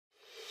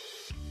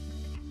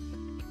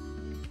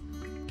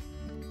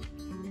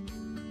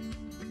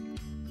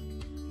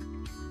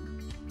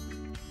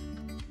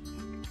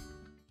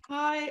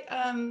Hi,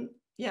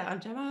 yeah, I'm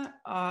Gemma.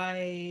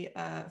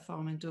 I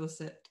farm in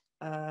Dorset.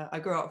 I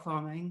grew up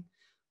farming.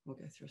 We'll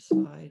go through a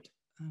slide.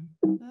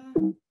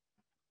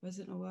 Where's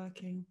it not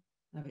working?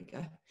 There we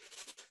go.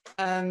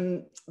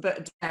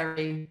 But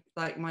dairy,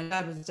 like my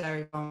dad was a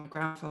dairy farmer, my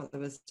grandfather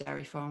was a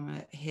dairy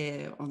farmer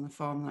here on the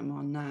farm that I'm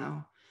on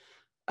now.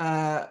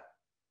 And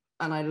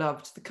I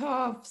loved the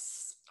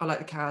calves. I like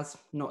the cows,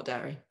 not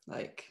dairy.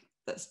 Like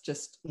that's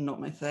just not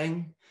my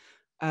thing.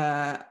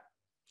 I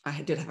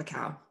did have a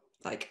cow.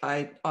 Like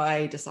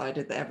I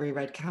decided that every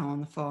red cow on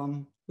the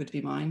farm would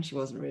be mine. She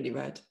wasn't really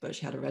red, but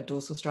she had a red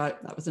dorsal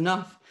stripe. That was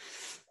enough.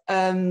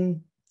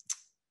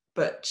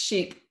 But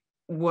sheep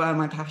were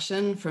my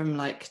passion from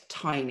like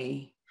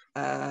tiny.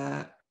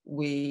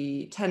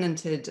 We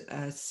tenanted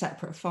a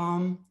separate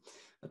farm,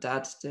 my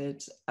dad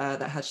did,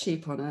 that had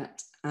sheep on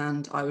it,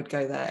 and I would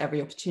go there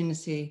every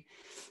opportunity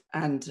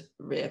and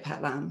rear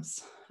pet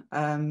lambs.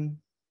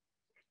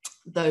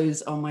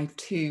 Those are my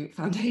two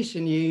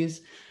foundation ewes.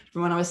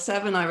 From when I was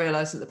 7, I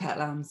realised that the pet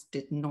lambs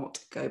did not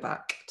go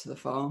back to the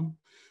farm.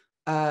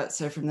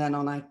 So from then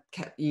on, I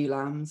kept ewe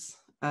lambs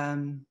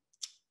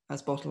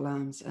as bottle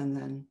lambs and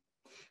then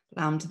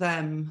lambed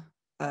them.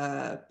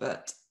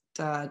 But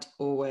Dad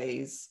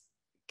always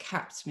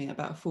capped me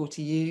about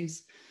 40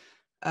 ewes,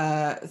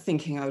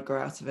 thinking I would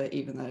grow out of it,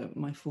 even though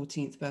my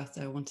 14th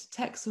birthday, I wanted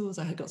Texels.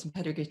 I had got some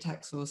pedigree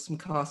Texels, some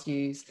cast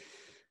ewes,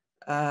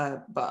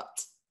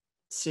 but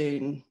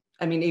soon,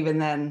 I mean, even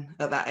then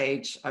at that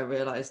age, I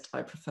realized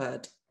I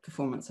preferred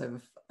performance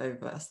over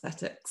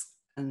aesthetics,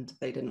 and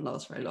they didn't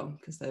last very long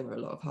because they were a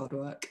lot of hard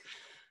work.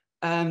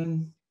 But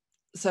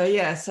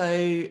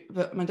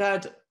my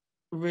dad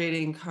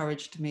really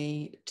encouraged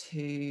me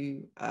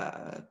to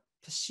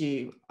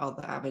pursue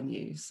other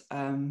avenues.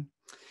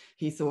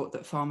 He thought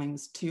that farming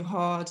was too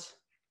hard.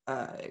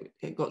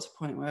 It got to a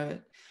point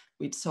where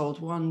we'd sold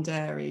one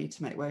dairy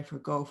to make way for a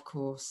golf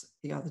course.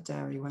 The other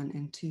dairy went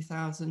in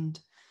 2000.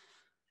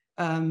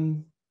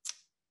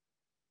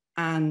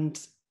 And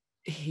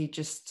he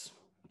just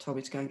told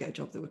me to go and get a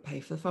job that would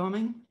pay for the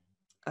farming.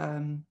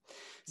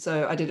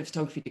 So I did a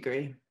photography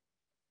degree.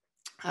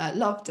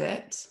 Loved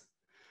it.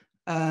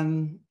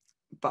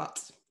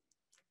 But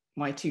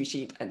my 2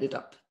 sheep ended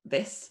up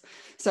this.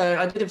 So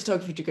I did a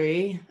photography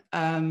degree,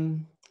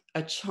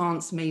 a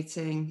chance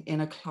meeting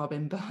in a club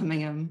in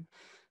Birmingham.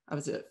 I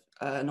was at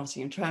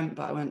Nottingham Trent,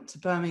 but I went to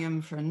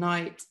Birmingham for a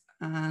night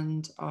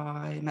and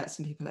I met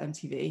some people at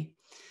MTV.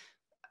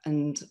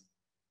 And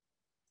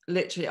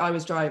literally I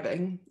was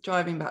driving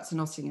back to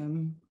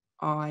Nottingham.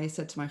 I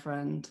said to my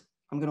friend,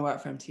 I'm going to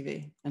work for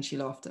MTV. And she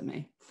laughed at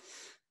me.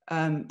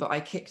 But I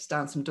kicked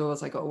down some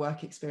doors. I got a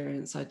work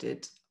experience. I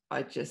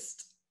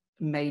just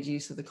made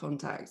use of the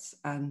contacts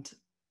and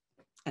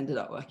ended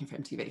up working for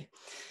MTV.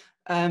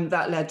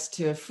 That led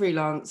to a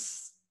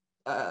freelance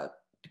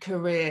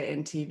career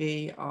in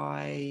TV.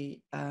 I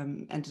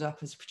ended up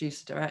as a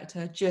producer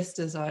director just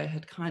as I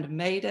had kind of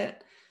made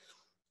it.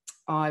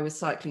 I was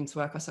cycling to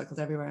work. I cycled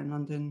everywhere in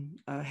London.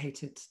 I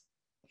hated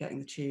getting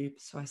the tube,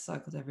 so I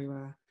cycled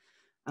everywhere.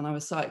 And I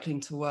was cycling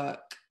to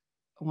work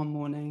one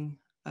morning,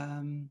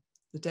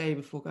 the day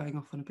before going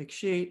off on a big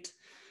shoot,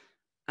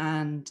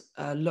 and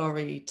a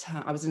lorry,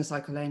 I was in a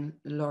cycle lane,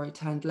 the lorry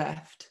turned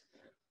left,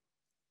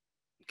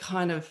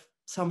 kind of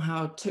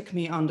somehow took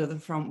me under the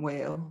front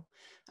wheel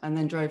and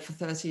then drove for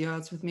 30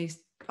 yards with me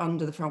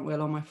under the front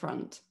wheel on my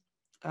front.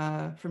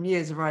 From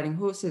years of riding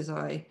horses,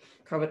 I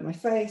covered my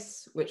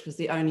face, which was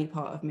the only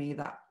part of me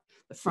the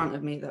front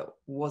of me that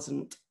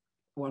wasn't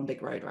one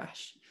big road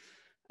rash.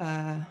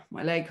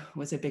 My leg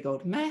was a big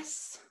old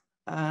mess.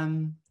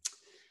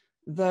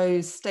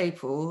 Those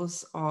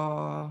staples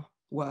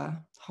were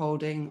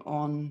holding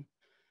on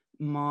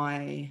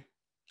my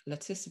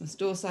latissimus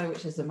dorsi,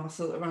 which is the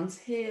muscle that runs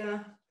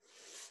here,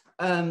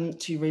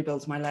 to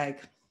rebuild my leg.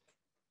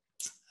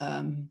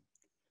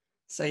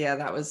 So yeah,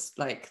 that was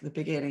like the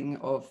beginning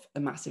of a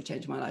massive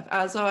change in my life.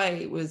 As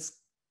I was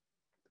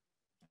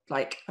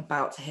like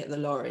about to hit the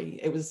lorry,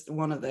 it was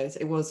one of those,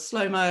 it was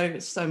slow-mo,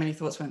 so many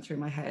thoughts went through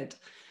my head.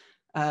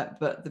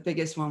 But the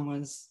biggest one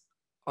was,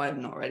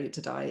 I'm not ready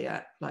to die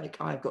yet. Like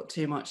I've got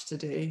too much to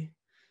do.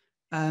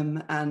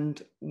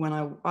 And when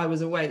I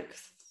was awake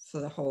for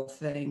the whole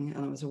thing,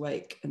 and I was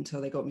awake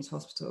until they got me to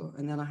hospital.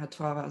 And then I had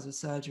 12 hours of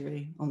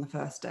surgery on the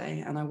first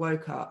day, and I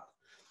woke up,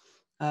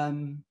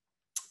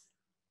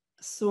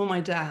 saw my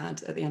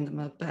dad at the end of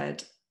my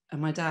bed, and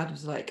my dad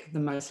was like the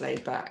most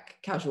laid back,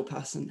 casual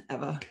person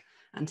ever.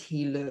 And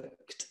he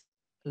looked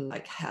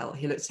like hell.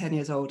 He looked 10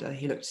 years older.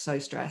 He looked so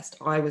stressed.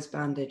 I was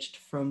bandaged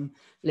from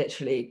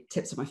literally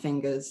tips of my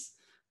fingers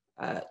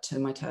to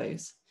my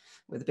toes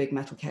with a big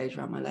metal cage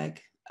around my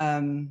leg.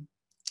 And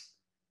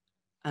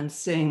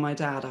seeing my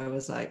dad, I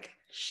was like,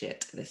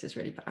 shit, this is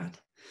really bad.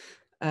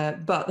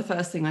 But the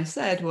first thing I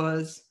said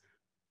was,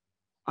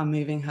 I'm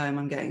moving home,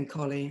 I'm getting a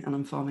collie, and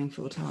I'm farming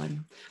full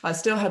time. I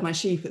still had my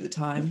sheep at the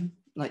time,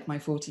 like my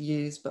 40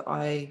 ewes, but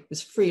I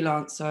was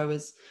freelance, so I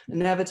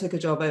never took a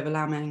job over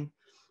lambing,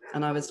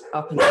 and I was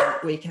up until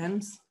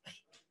weekends.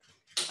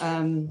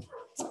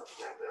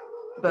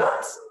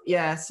 but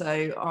yeah,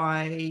 so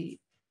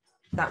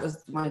that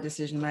was my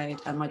decision made,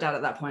 and my dad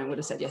at that point would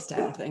have said yes to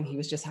anything. He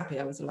was just happy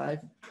I was alive.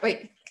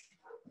 Wait.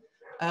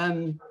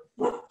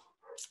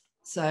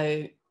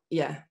 So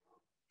yeah,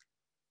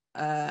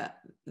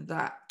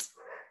 that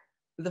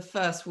the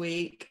first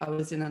week I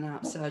was in and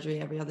out of surgery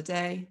every other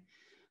day,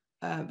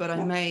 but I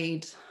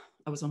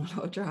was on a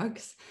lot of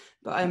drugs,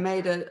 but I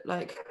made a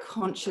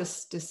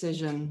conscious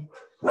decision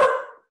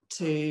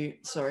to,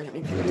 sorry, let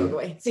me put the dog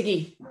away.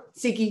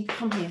 Ziggy,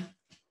 come here.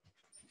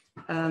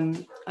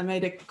 I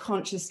made a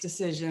conscious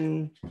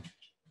decision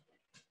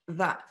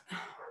that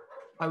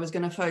I was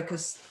going to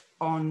focus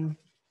on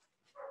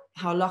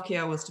how lucky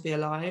I was to be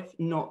alive,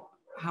 not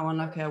how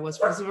unlucky I was.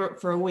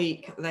 For a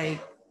week, they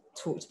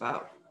talked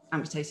about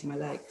amputating my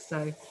leg,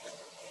 so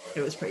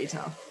it was pretty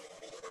tough.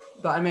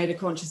 But I made a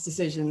conscious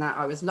decision that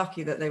I was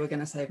lucky that they were going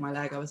to save my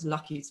leg. I was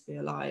lucky to be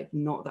alive,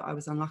 not that I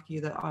was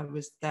unlucky that I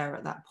was there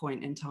at that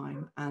point in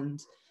time.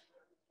 And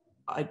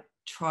I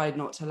tried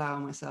not to allow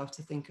myself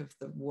to think of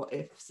the what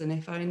ifs and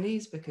if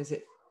onlys, because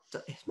it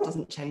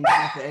doesn't change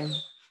anything.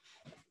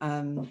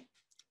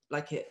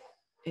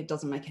 It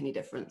doesn't make any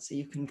difference. So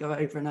you can go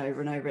over and over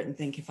and over it and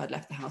think, if I'd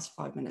left the house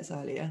 5 minutes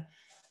earlier,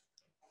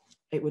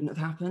 it wouldn't have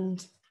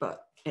happened,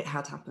 but it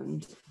had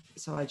happened.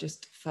 So I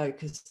just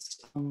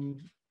focused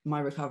on my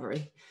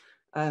recovery.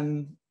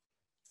 I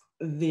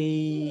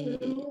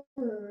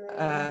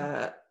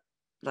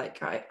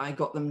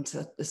got them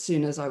to, as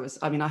soon as I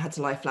had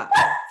to lie flat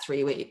for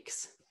 3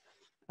 weeks.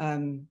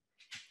 I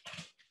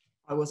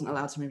wasn't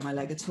allowed to move my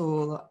leg at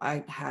all.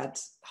 I had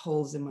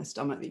holes in my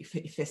stomach that you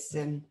put your fists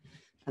in,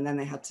 and then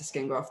they had to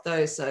skin graft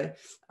those. So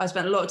I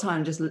spent a lot of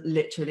time just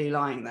literally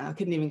lying there. I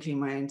couldn't even clean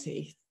my own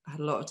teeth. I had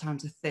a lot of time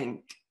to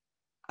think.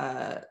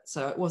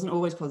 So it wasn't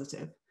always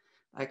positive.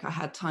 I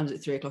had times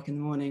at 3 o'clock in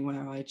the morning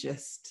where I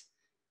just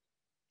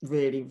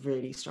really,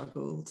 really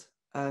struggled.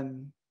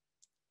 And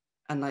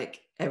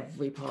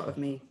every part of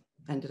me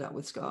ended up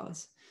with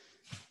scars.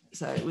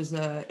 So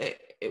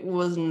it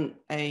wasn't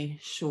a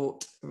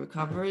short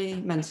recovery,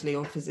 mentally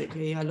or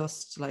physically. I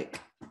lost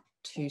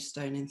 2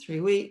 stone in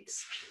 3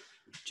 weeks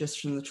just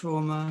from the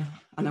trauma,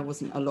 and there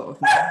wasn't a lot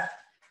of me.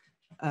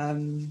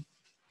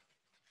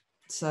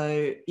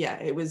 So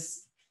yeah,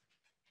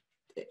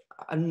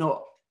 I'm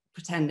not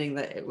pretending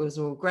that it was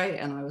all great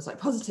and I was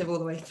positive all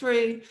the way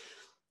through,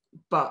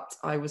 but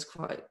I was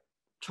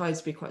tried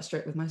to be quite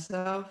strict with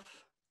myself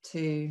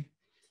to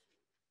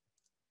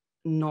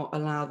not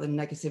allow the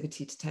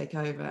negativity to take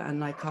over.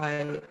 And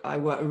I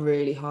worked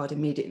really hard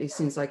immediately. As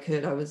soon as I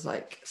could, I was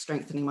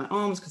strengthening my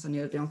arms because I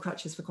knew I'd be on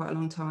crutches for quite a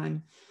long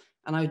time,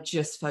 and I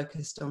just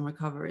focused on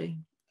recovery.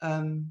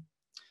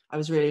 I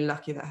was really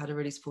lucky that I had a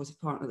really supportive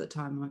partner at the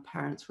time. My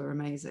parents were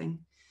amazing.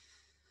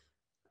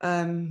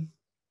 And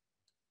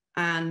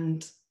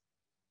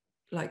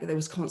there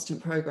was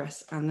constant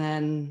progress. And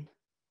then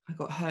I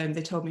got home.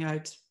 They told me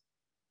I'd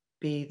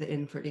be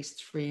in for at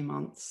least 3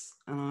 months,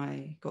 and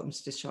I got them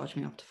to discharge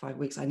me after 5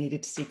 weeks. I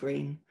needed to see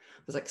green.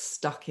 I was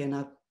stuck in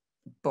a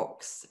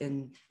box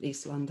in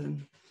East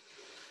London.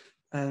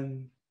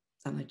 And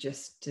I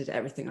just did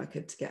everything I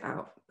could to get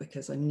out,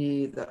 because I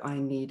knew that I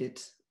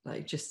needed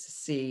just to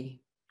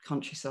see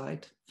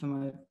countryside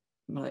for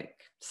my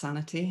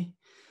sanity.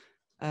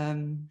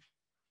 And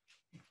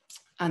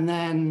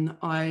then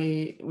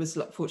I was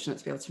fortunate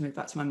to be able to move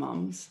back to my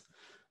mum's,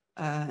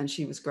 and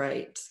she was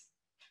great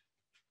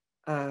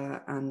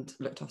and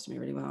looked after me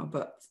really well.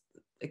 But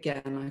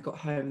again, I got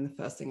home and the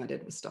first thing I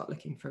did was start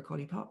looking for a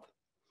collie pup.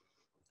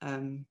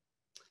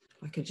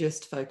 I could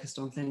just focused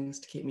on things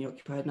to keep me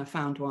occupied, and I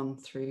found one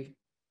through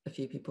a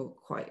few people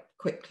quite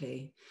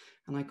quickly,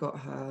 and I got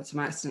her. So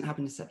my accident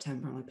happened in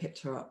September, and I picked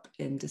her up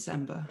in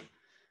December,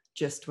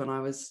 just when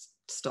I was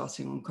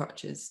starting on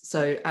crutches.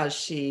 So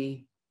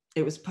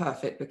it was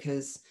perfect,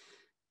 because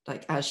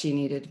as she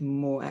needed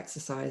more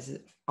exercise,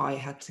 I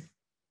had to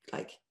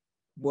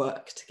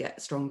work to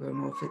get stronger and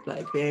more fit,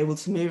 be able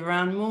to move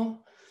around more.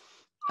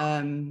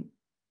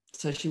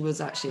 So she was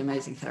actually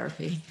amazing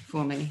therapy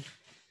for me.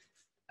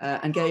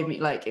 And gave me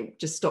it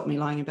just stopped me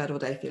lying in bed all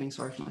day feeling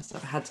sorry for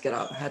myself. I had to get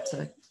up. I had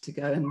to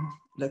go and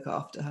look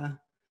after her.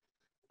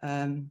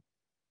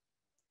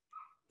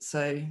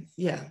 So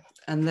yeah,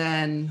 and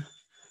then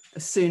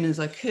as soon as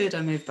I could,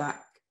 I moved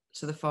back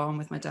to the farm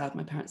with my dad.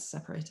 My parents are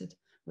separated,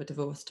 we're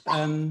divorced,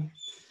 and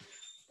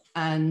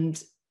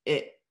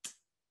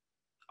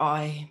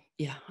I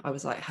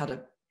was had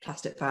a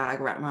plastic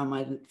bag wrapped around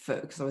my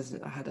foot, because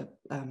I had a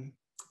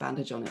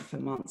bandage on it for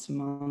months and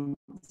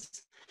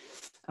months.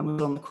 And we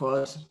were on the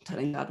quad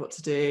telling Dad what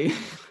to do,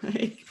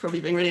 probably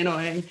being really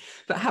annoying,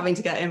 but having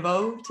to get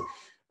involved.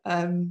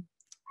 And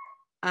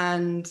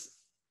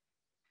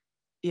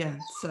yeah,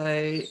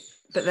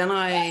 but then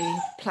I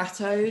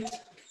plateaued.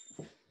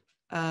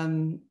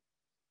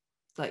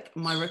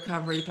 My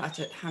recovery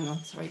plateaued. Hang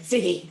on, sorry,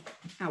 Ziggy,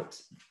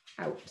 out.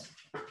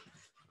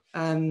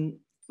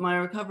 My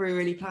recovery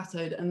really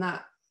plateaued, and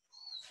that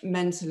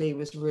mentally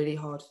was really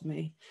hard for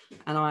me.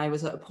 And I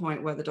was at a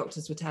point where the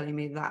doctors were telling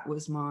me that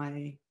was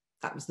my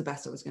that was the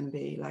best I was going to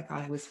be. Like,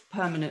 I was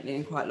permanently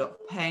in quite a lot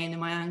of pain in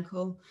my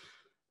ankle,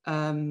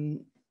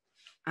 and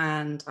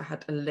I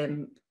had a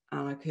limp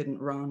and I couldn't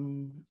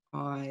run.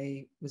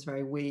 I was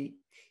very weak,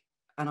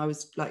 and I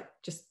was like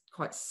just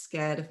quite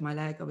scared of my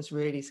leg. I was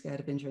really scared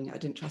of injuring it. I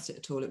didn't trust it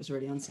at all. It was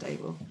really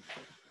unstable.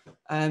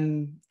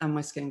 And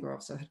my skin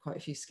grafts, I had quite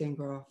a few skin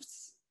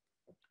grafts,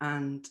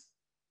 and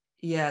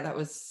yeah, that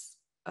was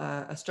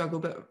a struggle.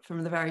 But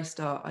from the very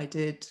start, I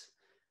did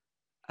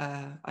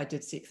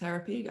seek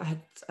therapy. I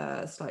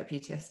had slight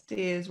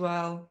PTSD as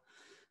well.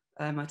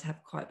 I'd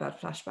have quite bad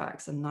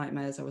flashbacks and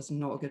nightmares. I was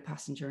not a good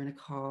passenger in a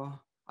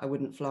car. I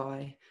wouldn't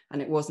fly.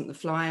 And it wasn't the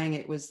flying,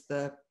 it was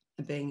the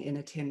being in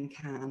a tin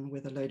can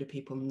with a load of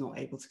people not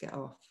able to get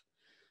off.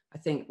 I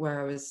think where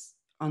I was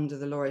under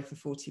the lorry for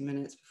 40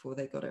 minutes before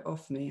they got it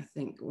off me, I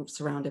think,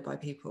 surrounded by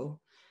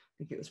people, I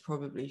think it was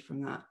probably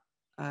from that.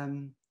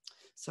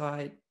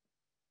 So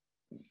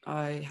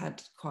I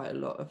had quite a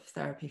lot of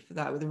therapy for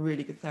that with a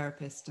really good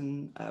therapist,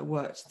 and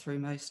worked through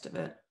most of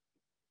it.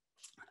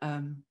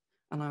 And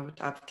I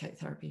would advocate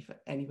therapy for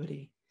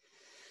anybody.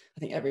 I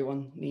think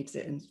everyone needs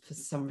it in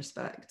some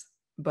respect,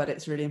 but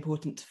it's really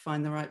important to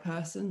find the right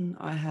person.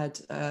 I had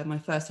my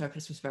first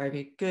therapist was very,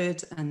 very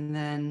good, and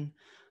then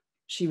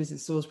she was in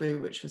Salisbury,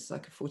 which was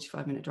like a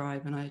 45-minute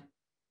drive, and I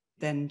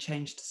then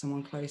changed to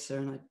someone closer,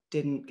 and I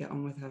didn't get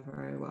on with her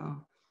very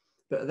well.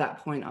 But at that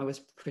point, I was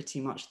pretty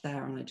much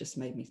there, and it just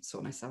made me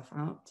sort myself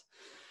out.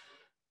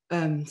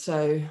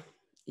 So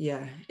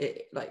yeah,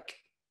 like,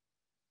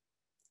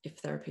 if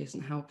therapy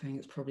isn't helping,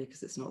 it's probably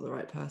because it's not the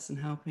right person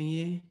helping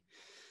you.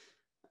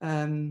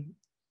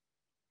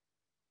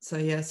 So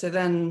yeah, so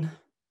then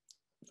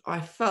I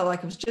felt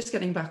like I was just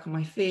getting back on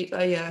my feet.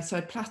 Oh yeah, so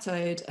I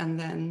plateaued, and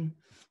then,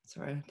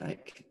 sorry,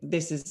 like,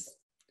 this is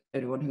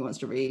anyone who wants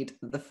to read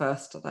the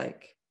first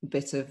like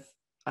bit of,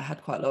 I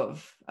had quite a lot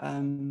of,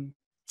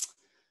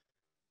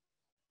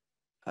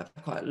 I've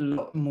quite a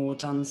lot more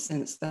done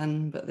since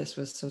then, but this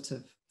was sort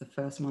of the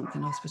first month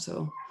in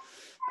hospital.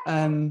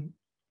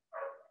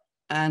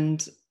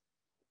 And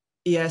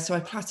yeah, so I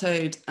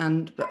plateaued,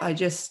 but I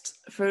just,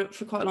 for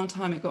quite a long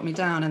time, it got me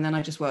down, and then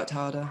I just worked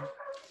harder,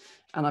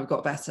 and I've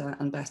got better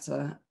and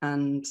better.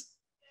 And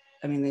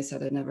I mean, they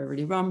said I'd never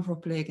really run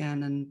properly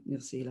again, and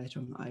you'll see later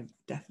on that I've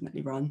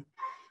definitely run,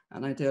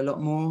 and I do a lot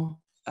more.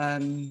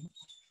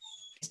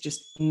 It's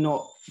just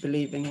not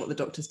believing what the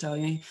doctors tell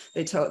you.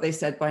 They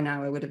said by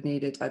now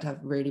I'd have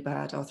really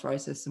bad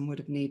arthritis and would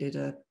have needed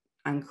a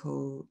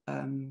ankle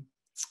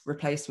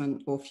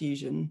replacement or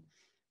fusion.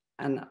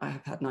 And I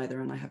have had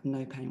neither, and I have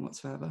no pain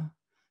whatsoever.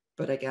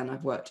 But again,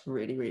 I've worked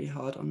really, really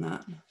hard on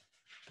that.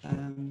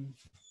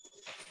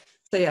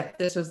 So yeah,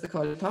 this was the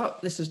collie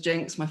part. This was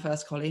Jinx, my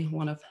first collie,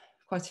 one of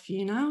quite a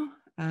few now.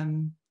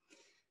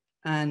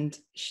 And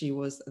she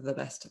was the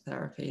best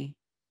therapy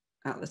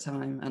at the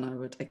time. And I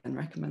would again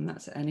recommend that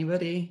to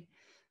anybody,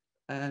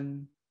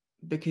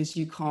 because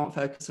you can't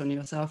focus on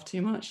yourself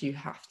too much. You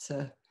have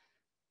to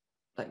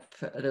like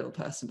put a little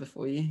person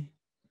before you.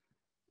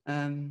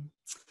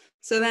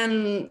 So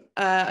then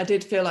I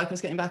did feel like I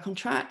was getting back on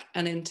track.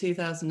 And in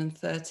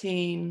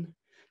 2013,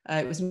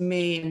 it was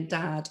me and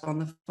Dad on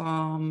the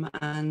farm,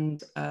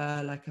 and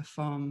like a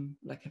farm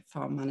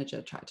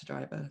manager, tractor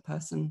driver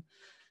person.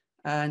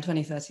 In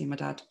 2013, my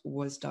dad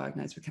was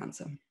diagnosed with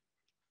cancer,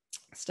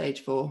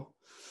 stage 4.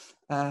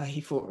 He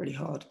fought really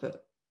hard,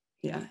 but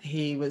yeah,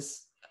 he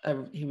was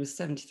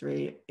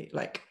 73,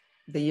 like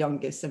the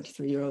youngest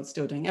 73-year-old,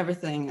 still doing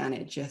everything, and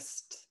it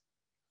just,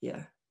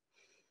 yeah,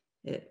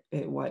 it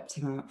wiped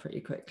him out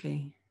pretty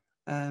quickly.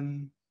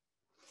 I,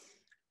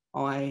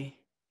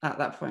 at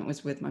that point,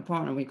 was with my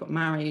partner. We got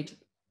married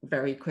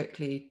very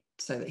quickly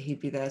so that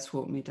he'd be there to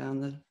walk me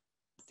down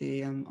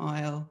the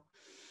aisle.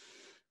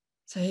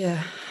 So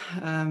yeah,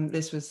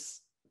 this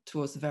was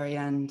towards the very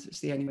end. It's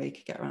the only way he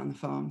could get around the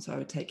farm, so I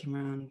would take him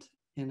around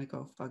in a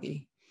golf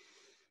buggy.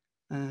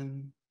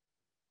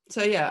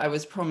 So yeah, I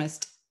was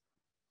promised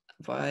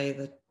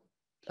by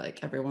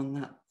everyone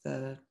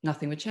that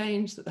nothing would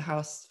change, that the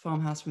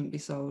farmhouse wouldn't be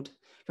sold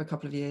for a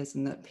couple of years,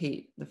 and that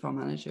Pete, the farm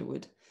manager,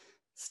 would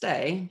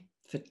stay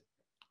for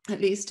at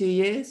least 2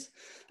 years.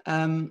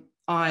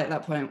 I, at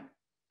that point,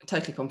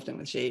 totally confident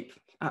with sheep,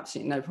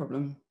 absolutely no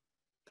problem.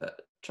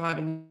 But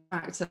driving a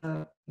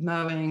tractor,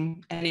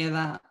 mowing, any of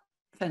that,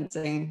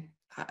 fencing,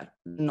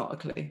 not a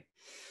clue.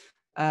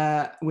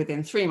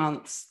 Within 3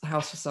 months, the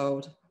house was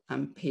sold,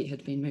 and Pete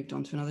had been moved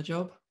on to another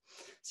job.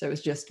 So it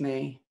was just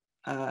me.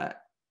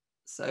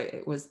 So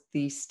it was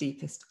the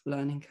steepest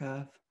learning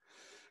curve.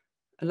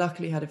 I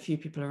luckily had a few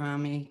people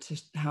around me to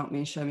help me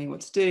and show me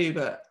what to do,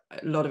 but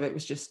a lot of it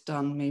was just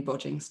done me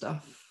bodging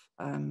stuff.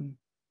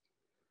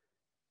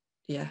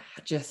 Yeah,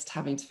 just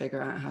having to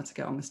figure out how to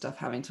get on with stuff,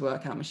 having to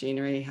work out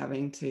machinery,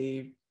 having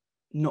to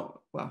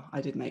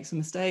I did make some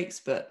mistakes,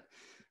 but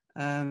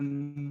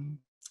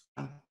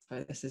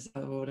this is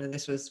out of order.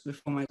 This was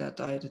before my dad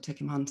died. I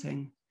took him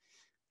hunting.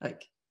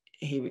 Like,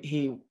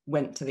 he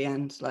went to the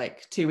end.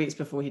 Like 2 weeks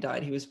before he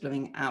died, he was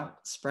blowing out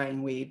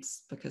spraying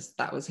weeds because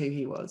that was who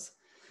he was.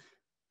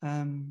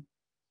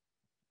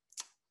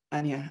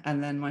 And yeah,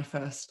 and then my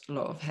first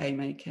lot of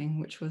haymaking,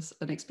 which was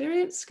an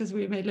experience because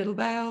we made little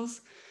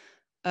bales.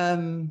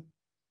 And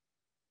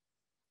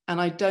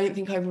I don't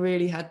think I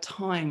really had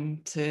time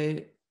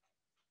to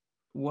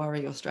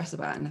worry or stress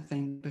about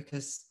anything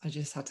because I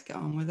just had to get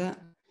on with it.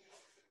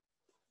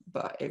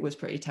 But it was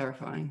pretty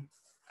terrifying.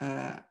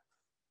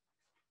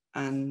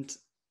 And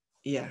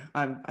yeah,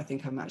 I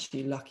think I'm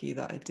actually lucky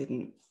that I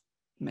didn't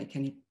make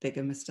any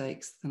bigger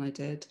mistakes than I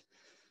did.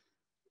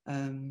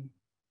 And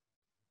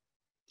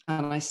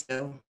I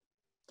still,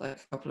 like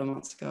a couple of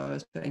months ago, I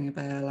was putting a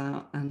bale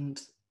out and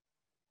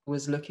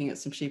was looking at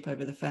some sheep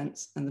over the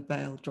fence and the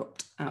bale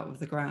dropped out of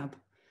the grab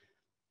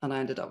and I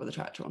ended up with a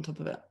tractor on top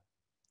of it.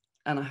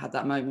 And I had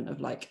that moment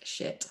of like,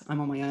 shit,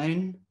 I'm on my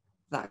own.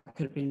 That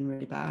could have been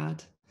really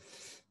bad.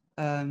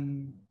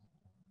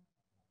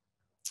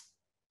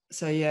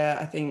 So yeah,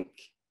 I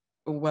think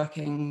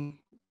working,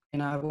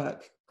 I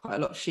work quite a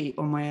lot of sheep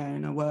on my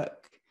own. I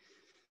work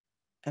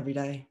every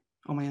day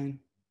on my own.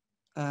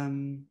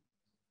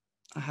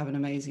 I have an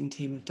amazing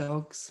team of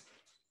dogs,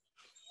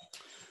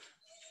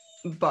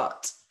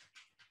 but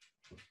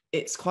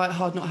it's quite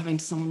hard not having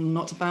someone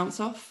not to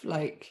bounce off.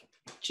 Like,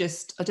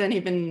 just,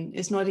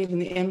 it's not even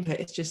the input,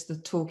 it's just the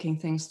talking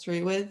things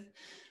through with.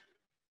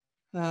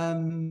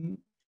 And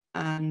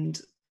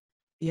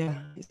yeah,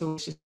 it's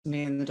always just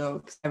me and the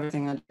dogs.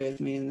 Everything I do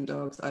is me and the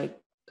dogs.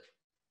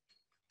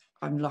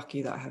 I'm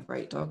lucky that I have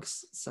great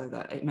dogs, so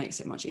that it makes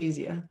it much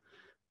easier.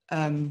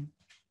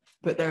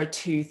 But there are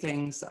two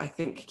things that I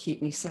think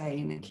keep me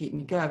sane and keep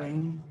me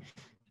going.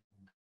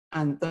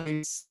 And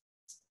those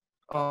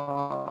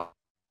are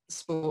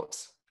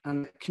sport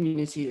and the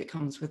community that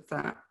comes with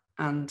that,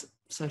 and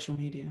social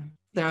media.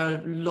 There are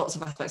lots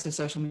of aspects of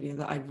social media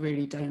that I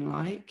really don't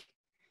like.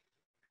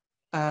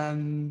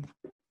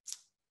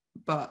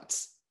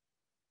 But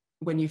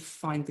when you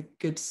find the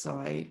good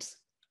side,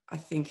 I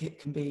think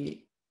it can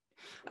be,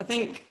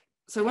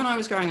 so when I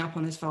was growing up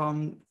on this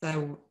farm,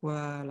 there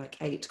were like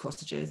 8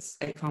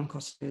 farm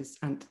cottages,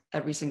 and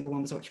every single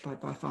one was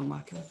occupied by a farm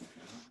worker.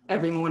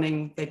 Every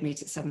morning they'd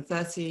meet at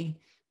 7:30,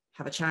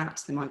 have a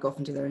chat. They might go off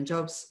and do their own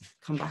jobs,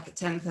 come back at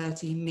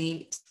 10:30,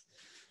 meet,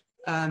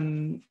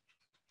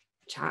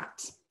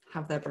 chat,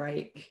 have their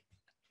break,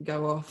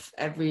 go off.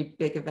 Every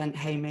big event,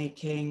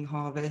 haymaking,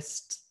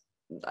 harvest,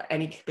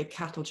 any big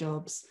cattle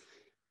jobs,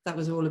 that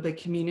was all a big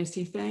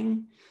community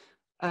thing.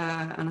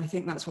 And I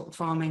think that's what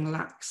farming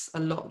lacks a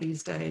lot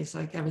these days.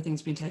 Like,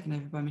 everything's been taken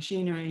over by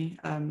machinery.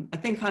 I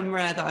think I'm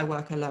rare that I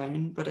work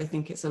alone, but I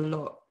think it's a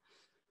lot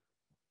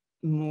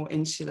more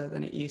insular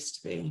than it used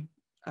to be.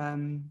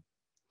 And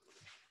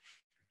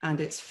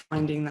it's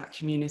finding that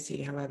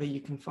community however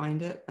you can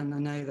find it. And I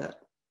know the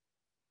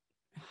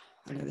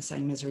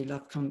saying misery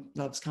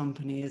loves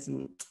company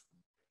isn't,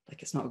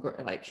 like, it's not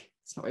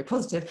very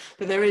positive,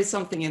 but there is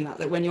something in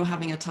that when you're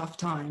having a tough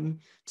time,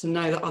 to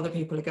know that other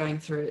people are going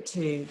through it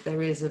too,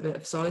 there is a bit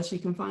of solace you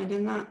can find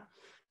in that.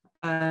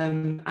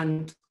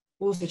 And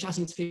also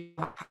chatting to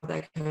people about how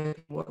they're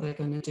coping, what they're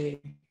going to do,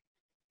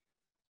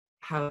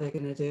 how they're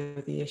going to deal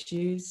with the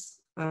issues.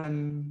 At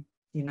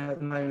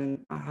the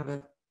moment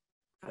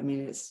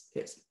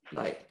it's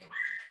like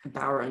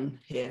barren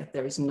here.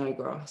 There is no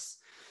grass,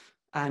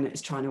 and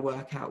it's trying to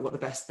work out what the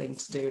best thing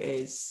to do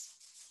is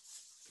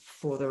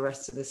for the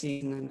rest of the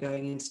season and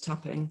going into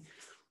tupping.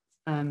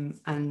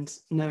 And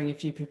knowing a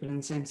few people in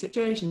the same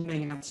situation,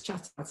 being able to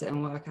chat about it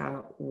and work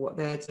out what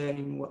they're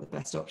doing, what the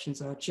best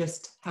options are,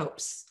 just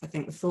helps, I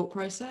think, the thought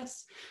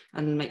process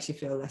and makes you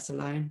feel less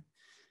alone.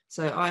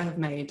 So I have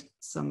made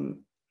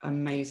some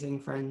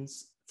amazing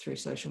friends through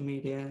social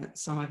media.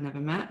 Some I've never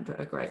met but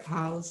are great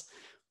pals.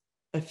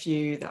 A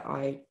few that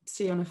I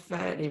see on a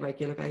fairly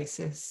regular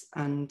basis,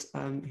 and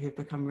who've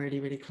become really,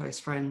 really close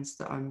friends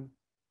that I'm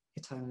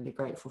eternally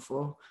grateful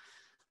for.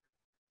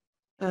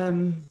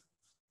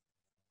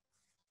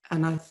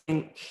 And I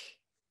think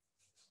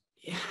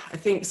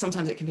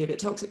sometimes it can be a bit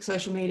toxic,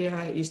 social media.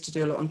 I used to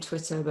do a lot on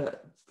Twitter,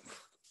 but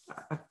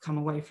I've come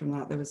away from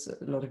that. There was a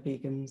lot of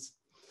vegans.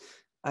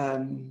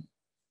 And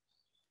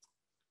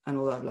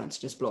although I've learned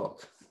to just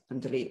block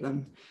and delete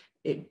them,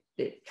 it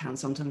can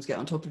sometimes get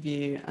on top of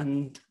you.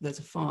 And there's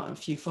a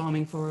few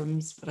farming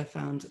forums, but I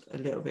found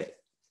they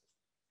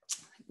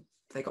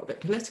got a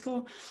bit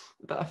political.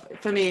 But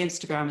for me,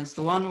 Instagram is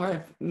the one where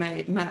I've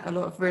met a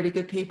lot of really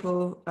good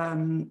people,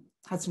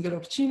 had some good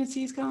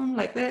opportunities come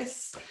like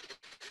this.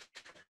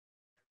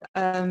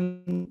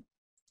 And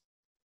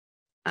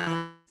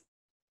I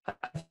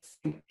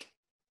think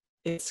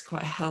it's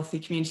quite a healthy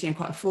community and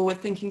quite a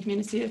forward-thinking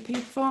community of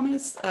people,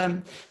 farmers.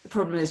 The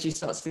problem is you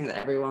start to think that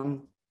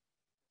everyone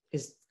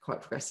is quite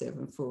progressive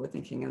and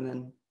forward-thinking, and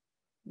then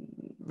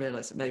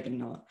realise that maybe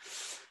not.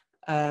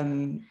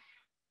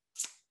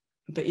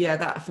 But yeah,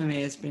 that for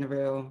me has been a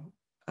real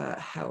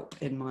help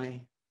in my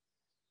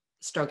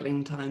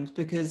struggling times,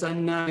 because I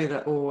know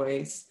that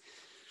always,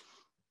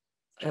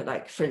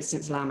 like for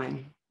instance,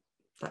 lambing,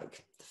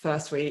 like the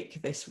first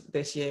week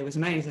this year was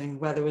amazing.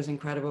 Weather was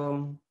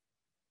incredible.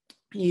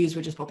 Ewes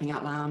were just popping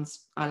out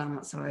lambs. I lamb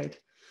outside.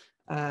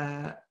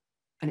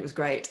 and it was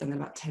great. And then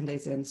about 10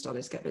 days in,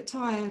 started to get a bit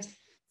tired,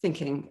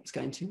 thinking it's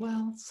going too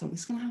well,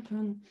 something's going to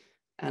happen.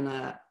 And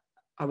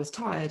I was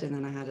tired, and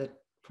then I had a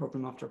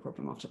problem after a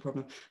problem after a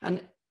problem.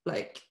 And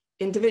like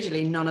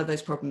individually, none of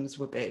those problems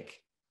were big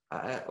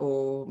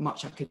or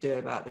much I could do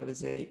about. There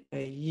was a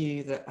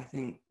ewe that I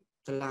think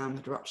the lamb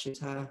had ruptured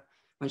her.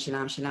 When she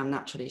lambed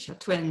naturally. She had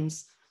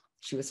twins.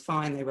 She was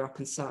fine. They were up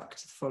and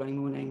sucked the following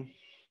morning.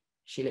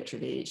 She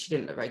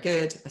didn't look very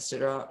good. I stood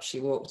her up.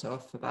 She walked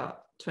off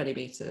about 20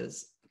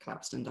 meters,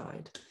 collapsed and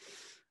died.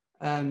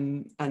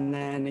 And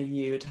then a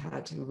ewe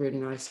had a really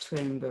nice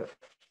twin, but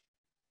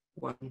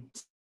one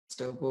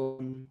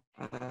stillborn.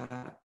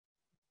 I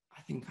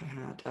think I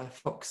had a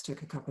fox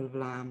took a couple of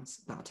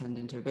lambs. That turned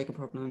into a bigger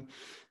problem.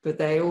 But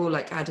they all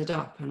like added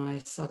up, and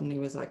I suddenly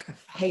was like, I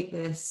hate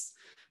this.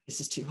 This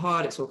is too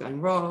hard, it's all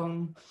going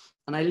wrong.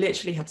 And I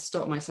literally had to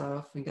stop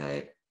myself and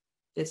go,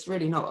 it's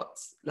really not.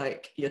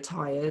 Like, you're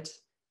tired,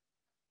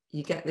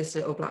 you get this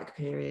little black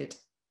period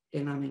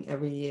in lambing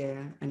every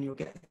year, and you'll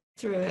get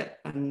through it,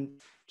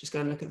 and just go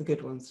and look at the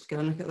good ones, go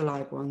and look at the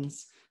live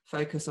ones,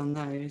 focus on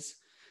those.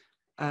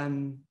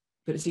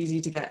 But it's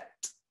easy to get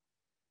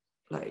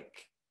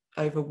like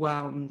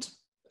overwhelmed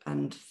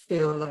and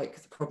feel like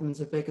the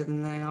problems are bigger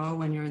than they are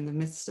when you're in the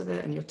midst of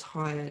it and you're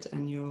tired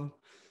and you're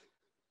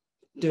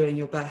doing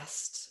your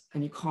best,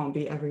 and you can't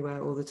be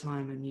everywhere all the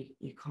time, and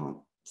you can't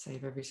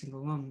save every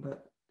single one,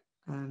 but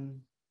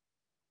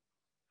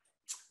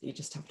you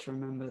just have to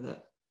remember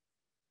that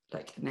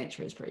like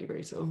nature is pretty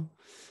brutal,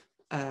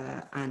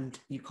 and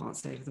you can't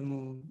save them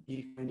all.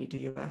 You can only do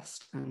your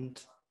best,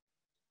 and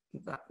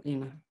that,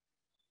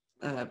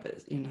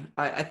 but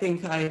I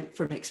think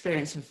from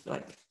experience of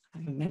like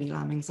having many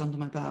lambings under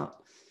my belt,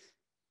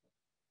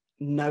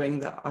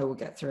 knowing that I will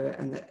get through it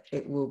and that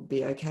it will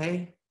be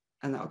okay,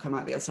 and that'll come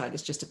out the other side.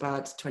 It's just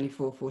about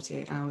 24,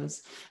 48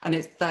 hours. And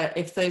it's that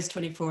if those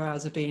 24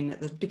 hours have been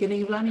at the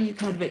beginning of lambing, you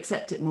kind of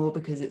accept it more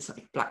because it's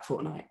like Black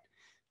Fortnight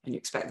and you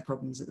expect the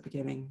problems at the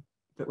beginning.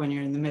 But when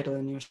you're in the middle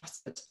and you're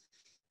shattered,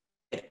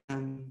 it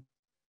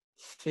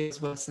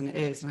feels worse than it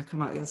is. And I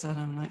come out the other side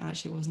and I'm like,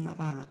 actually, it wasn't that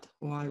bad.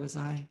 Why was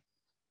I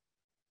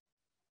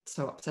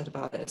so upset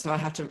about it? So I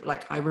have to,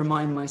 like, I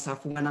remind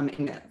myself when I'm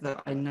in it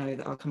that I know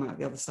that I'll come out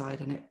the other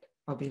side and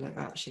I'll be like,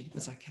 actually, it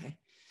was okay.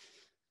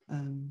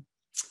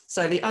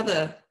 So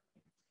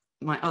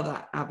my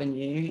other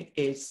avenue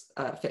is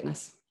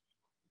fitness.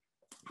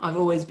 I've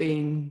always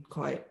been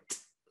quite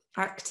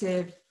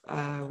active.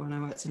 When I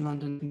worked in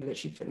London,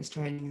 military fitness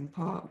training in the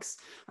parks,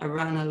 I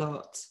ran a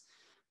lot,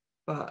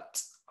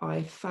 but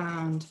I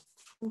found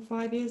 4 or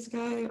 5 years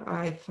ago,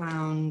 I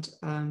found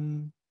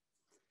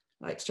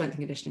like strength and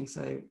conditioning,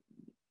 so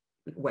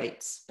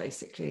weights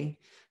basically,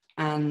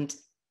 and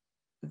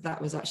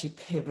that was actually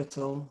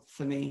pivotal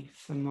for me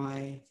for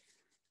my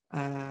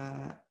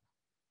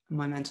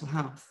my mental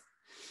health.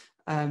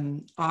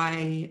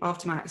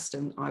 After my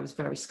accident, I was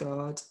very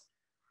scarred,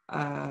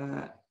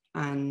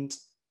 and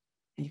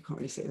you can't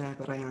really see it there,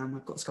 but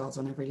I've got scars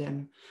on every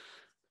limb.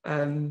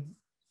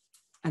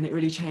 And it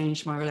really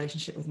changed my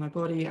relationship with my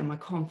body and my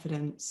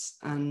confidence.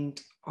 And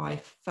I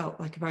felt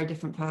like a very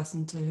different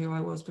person to who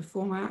I was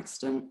before my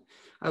accident.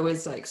 I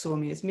always like saw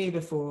me as me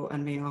before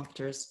and me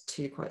after as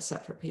two quite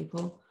separate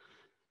people.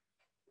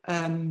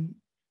 And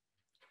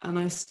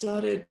I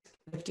started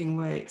lifting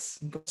weights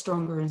and got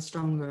stronger and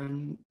stronger,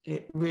 and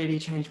it really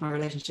changed my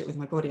relationship with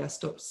my body. I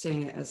stopped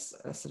seeing it as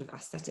a sort of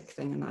aesthetic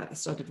thing, and I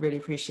started really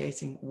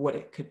appreciating what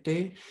it could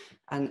do,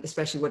 and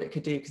especially what it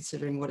could do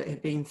considering what it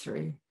had been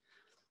through.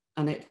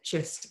 And it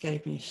just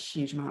gave me a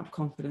huge amount of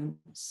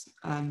confidence.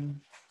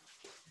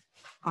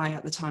 I,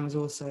 at the time, was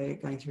also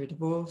going through a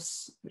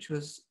divorce, which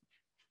was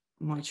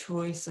my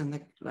choice, and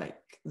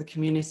the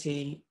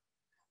community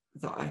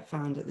that I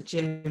found at the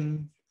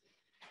gym,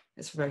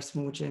 it's a very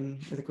small gym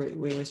with a group,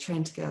 we always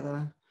train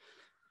together,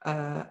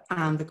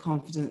 and the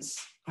confidence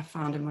I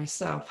found in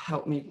myself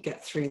helped me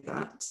get through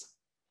that.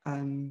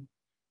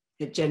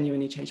 It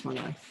genuinely changed my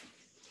life.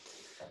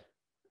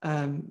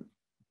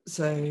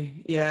 So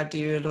yeah, I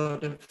do a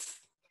lot of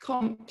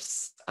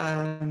comps,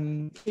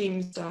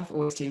 team stuff,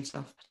 always team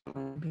stuff,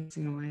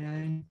 competing on my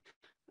own,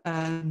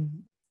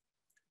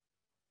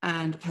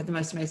 and I've had the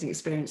most amazing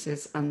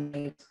experiences and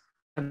made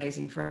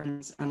amazing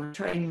friends, and I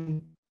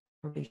train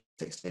probably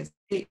 6 days a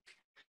week,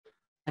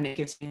 and it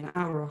gives me an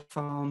hour off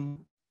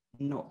farm,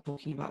 not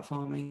talking about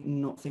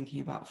farming, not thinking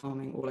about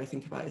farming. All I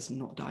think about is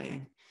not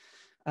dying,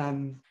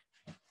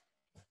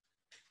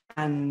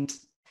 and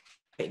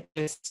it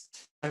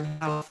just so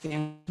healthy.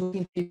 And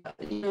talking to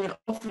people,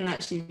 often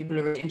actually people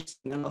are really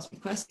interested and ask me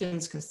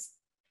questions because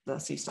they'll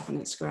see stuff on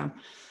Instagram,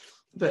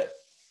 but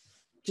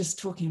just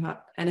talking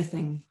about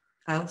anything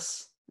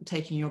else,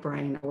 taking your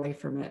brain away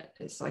from it,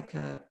 it's like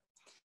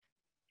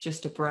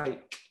just a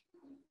break.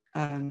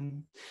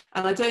 And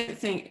I don't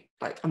think,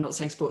 I'm not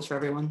saying sports for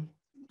everyone,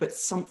 but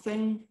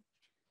something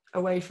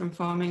away from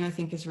farming I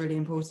think is really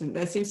important.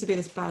 There seems to be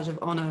this badge of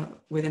honor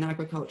within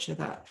agriculture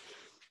that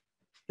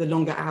the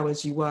longer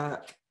hours you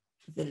work,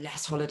 the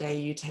less holiday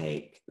you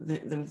take,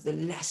 the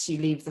less you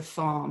leave the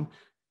farm,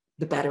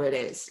 the better it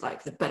is,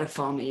 like the better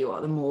farmer you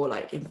are, the more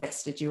like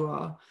invested you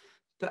are.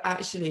 But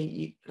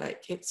actually,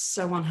 like, it's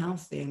so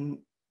unhealthy, and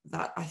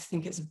that, I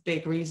think, it's a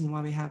big reason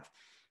why we have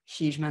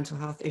huge mental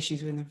health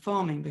issues within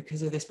farming,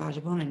 because of this badge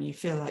of honor. And you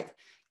feel like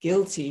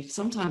guilty.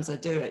 Sometimes I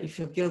do it. You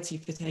feel guilty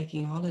for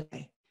taking a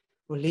holiday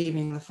or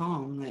leaving the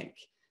farm. Like,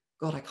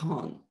 God, I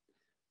can't.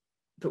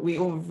 But we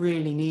all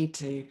really need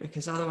to,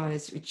 because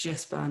otherwise we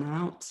just burn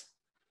out.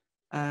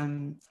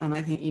 And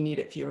I think you need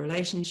it for your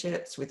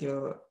relationships with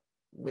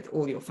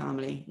all your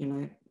family, you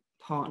know,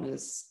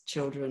 partners,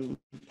 children,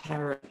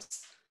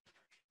 parents,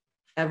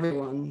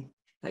 everyone.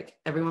 Like,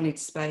 everyone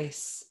needs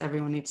space,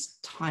 everyone needs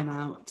time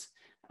out.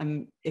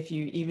 And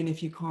even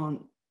if you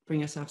can't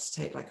bring yourself to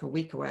take like a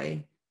week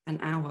away, an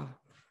hour,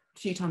 a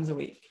few times a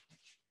week,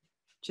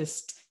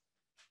 just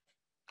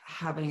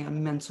having a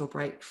mental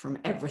break from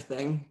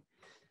everything,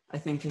 I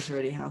think is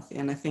really healthy.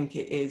 And I think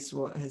it is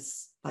what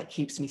has, like,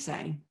 keeps me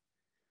sane.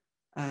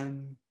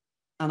 And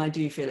I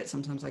do feel it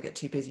sometimes. I get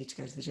too busy to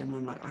go to the gym, and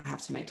I'm like, I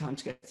have to make time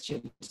to go to the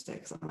gym today,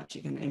 because I'm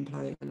actually going to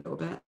implode a little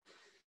bit.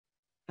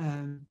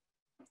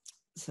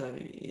 So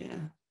yeah.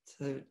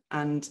 So,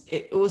 and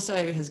it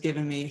also has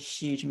given me a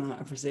huge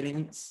amount of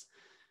resilience,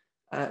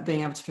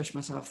 being able to push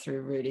myself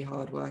through really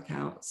hard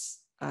workouts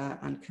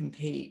and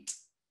compete.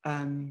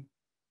 And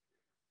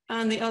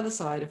the other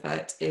side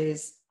effect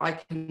is I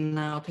can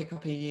now pick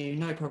up a ewe,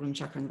 no problem,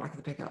 chuck her in the back of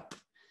the pickup,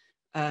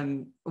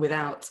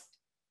 without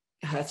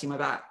hurting my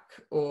back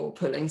or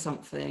pulling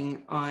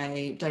something.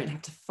 I don't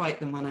have to fight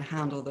them when I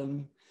handle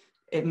them.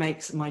 It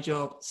makes my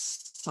job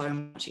so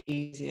much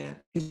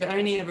easier, because you're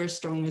only ever as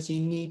strong as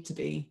you need to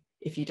be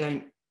if you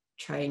don't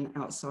train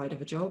outside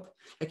of a job.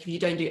 Like, if you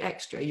don't do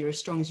extra, you're as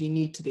strong as you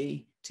need to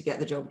be to get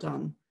the job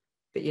done,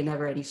 but you're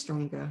never any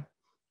stronger,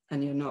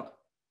 and you're not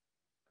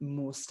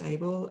more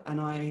stable.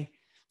 And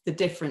the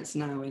difference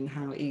now in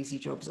how easy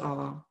jobs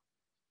are,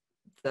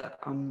 that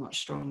I'm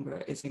much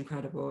stronger, is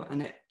incredible.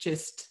 And it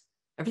just,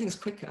 everything's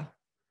quicker.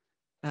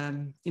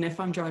 You know, if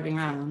I'm driving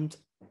around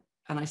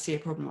and I see a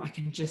problem, I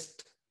can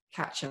just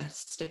catch her,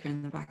 stick her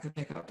in the back of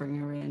the pickup, bring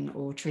her in,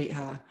 or treat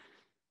her,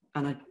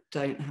 and I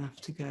don't have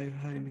to go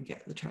home and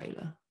get the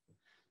trailer.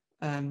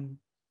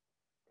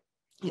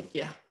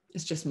 Yeah,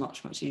 it's just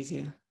much, much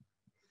easier.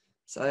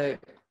 So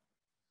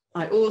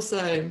I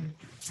also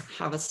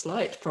have a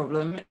slight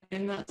problem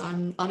in that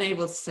I'm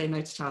unable to say no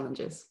to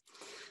challenges.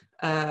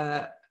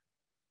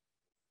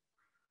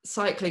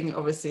 Cycling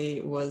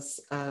obviously was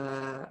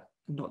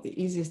not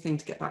the easiest thing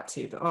to get back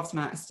to, but after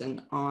my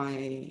accident,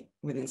 I,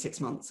 within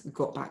 6 months,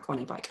 got back on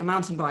a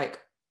mountain bike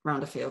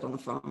around a field on the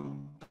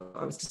farm.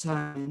 I was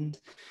determined,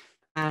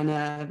 and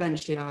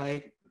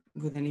eventually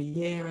within a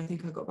year, I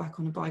think I got back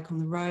on a bike on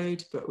the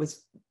road, but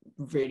was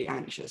really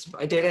anxious.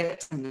 But I did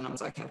it, and then I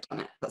was like, I've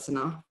done it, that's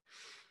enough.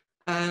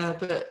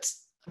 But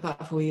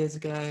about 4 years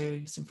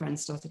ago, some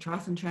friends started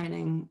triathlon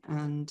training,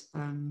 and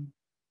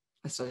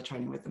I started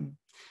training with them.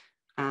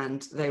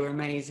 And they were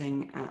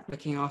amazing at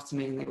looking after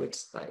me, and they would,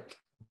 like,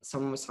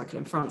 someone would cycle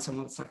in front,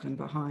 someone would cycle in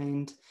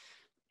behind,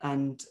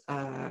 and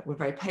were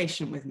very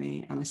patient with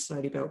me, and I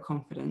slowly built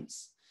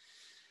confidence.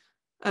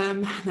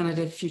 Then I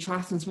did a few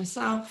triathlons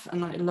myself,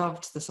 and I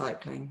loved the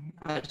cycling.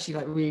 I actually,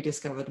 like,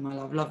 rediscovered my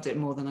love, loved it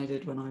more than I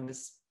did when I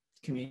was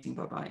commuting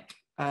by bike.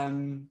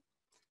 And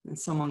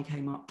someone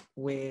came up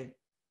with,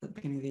 at the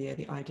beginning of the year,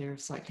 the idea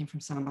of cycling from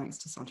Sandbanks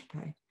to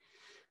Saint-Tropez.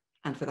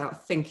 And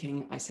without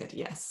thinking, I said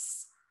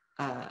yes.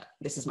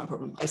 This is my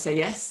problem. I say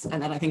yes,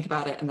 and then I think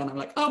about it, and then I'm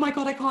like, oh my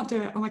God, I can't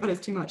do it. Oh my God, it's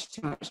too much,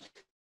 too much.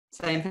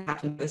 Same thing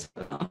happened this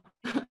webinar.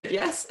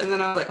 Yes, and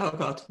then I was like, oh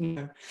God,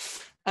 no.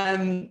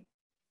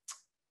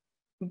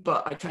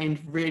 But I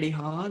trained really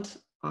hard.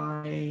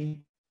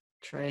 I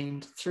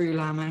trained through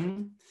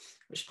lambing,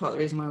 which is part of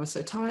the reason why I was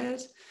so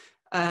tired,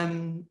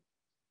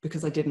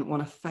 because I didn't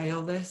want to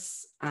fail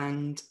this,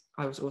 and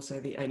I was also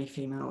the only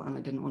female, and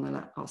I didn't want to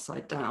let our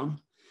side down.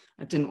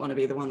 I didn't want to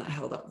be the one that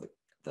held up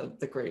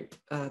the group.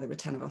 There were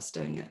 10 of us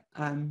doing it,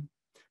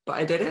 but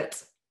I did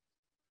it.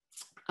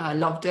 I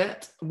loved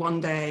it. One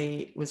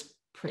day was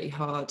pretty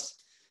hard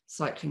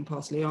cycling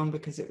past Lyon,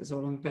 because it was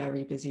all on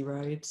very busy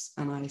roads,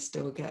 and I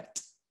still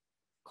get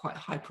quite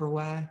hyper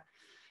aware,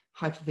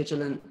 hyper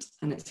vigilant,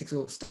 and it's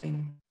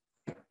exhausting.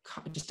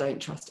 I just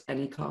don't trust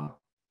any car.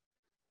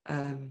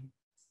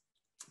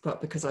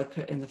 But because I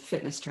put in the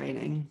fitness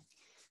training,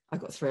 I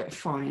got through it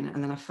fine,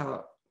 and then I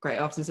felt great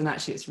afterwards. And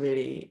actually, it's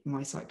really,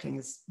 my cycling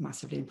has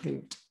massively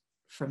improved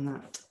from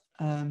that.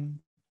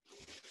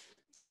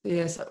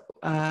 Yes,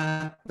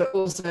 but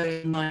also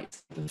the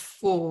night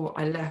before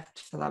I left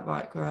for that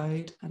bike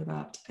ride at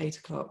about 8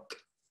 o'clock,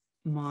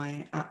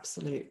 my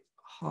absolute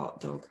heart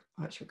dog,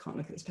 actually I can't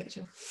look at this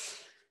picture,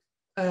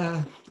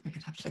 I'm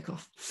gonna have to take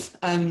off,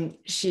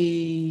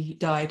 she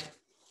died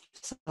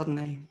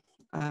suddenly,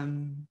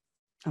 and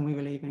we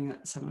were leaving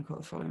at 7 o'clock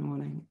the following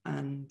morning.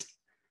 And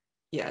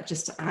yeah,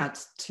 just to add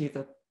to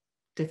the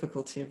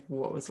difficulty of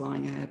what was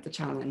lying ahead, the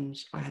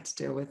challenge, I had to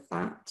deal with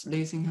that,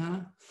 losing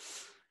her.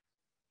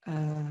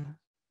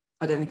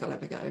 I don't think I'll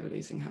ever get over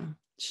losing her.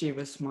 She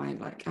was my,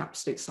 like,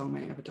 absolute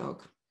soulmate of a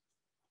dog.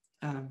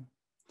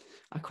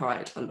 I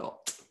cried a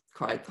lot,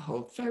 cried the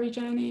whole ferry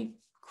journey,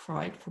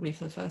 cried probably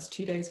for the first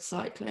 2 days of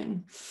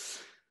cycling.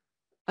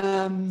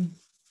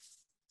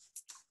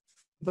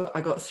 But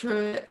I got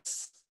through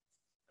it.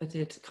 I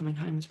did. Coming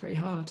home was pretty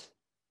hard,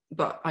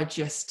 but I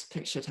just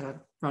pictured her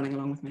running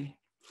along with me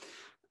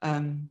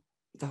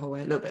the whole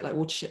way, a little bit like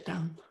Watership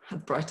Down.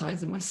 Had bright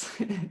eyes in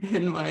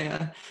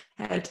my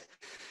head.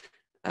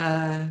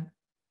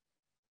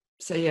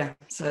 So yeah,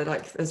 so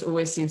like there's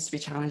always seems to be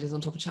challenges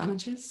on top of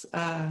challenges,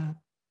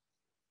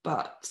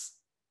 but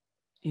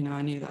you know,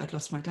 I knew that I'd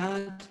lost my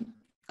dad,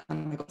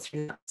 and I got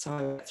through that. So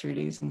I went through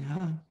losing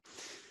her.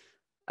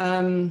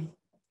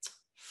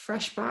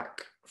 Fresh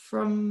back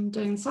from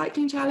doing the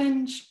cycling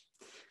challenge,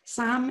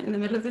 Sam, in the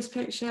middle of this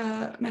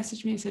picture,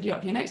 messaged me and said, "You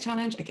up for your next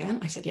challenge?" Again,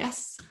 I said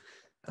yes,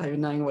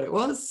 even knowing what it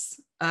was,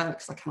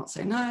 because I cannot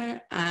say no.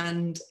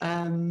 And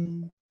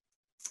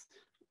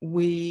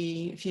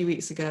a few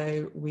weeks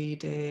ago, we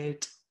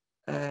did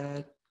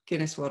a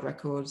Guinness World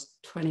Records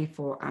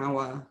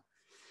 24-hour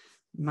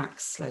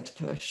max sled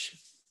push.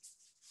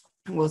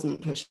 It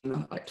wasn't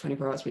pushing like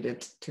 24 hours. We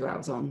did 2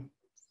 hours on,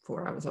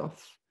 4 hours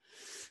off,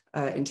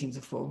 in teams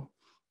of 4.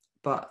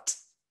 But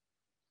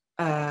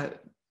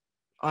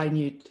I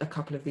knew a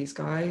couple of these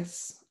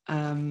guys.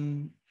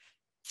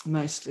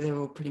 Mostly they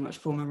were all pretty much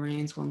former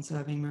Marines, one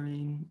serving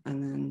Marine,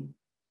 and then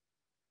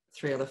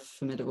 3 other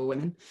formidable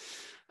women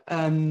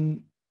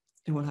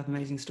who all have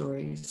amazing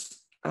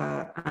stories.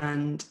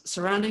 And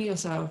surrounding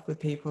yourself with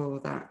people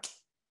that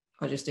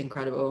are just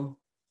incredible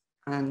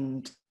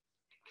and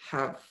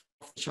have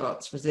off the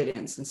charts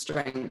resilience and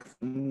strength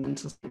and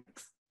mental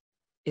strength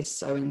is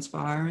so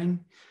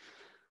inspiring.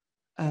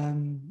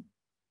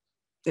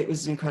 It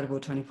was an incredible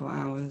 24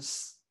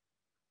 hours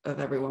of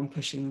everyone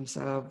pushing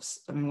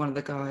themselves. I mean, one of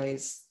the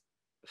guys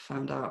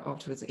found out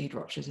afterwards that he'd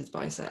ruptured his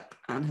bicep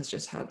and has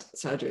just had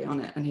surgery on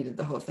it, and he did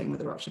the whole thing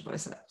with a ruptured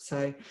bicep.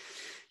 So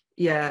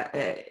yeah,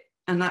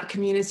 and that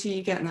community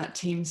you get and that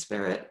team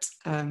spirit,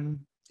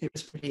 it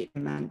was pretty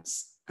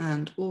immense.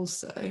 And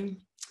also,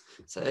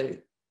 so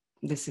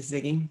this is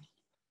Ziggy.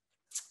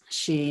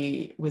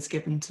 She was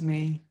given to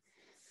me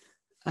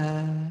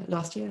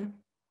last year.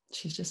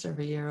 She's just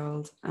over a year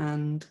old,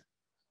 and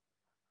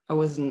I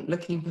wasn't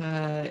looking for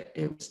her.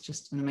 It was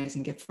just an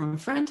amazing gift from a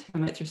friend who I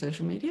met through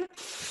social media,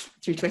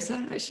 through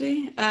Twitter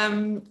actually.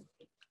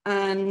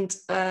 And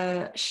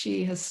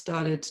she has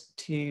started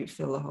to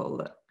fill the hole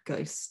that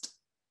Ghost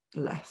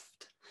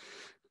left.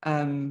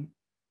 And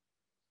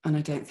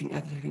I don't think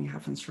everything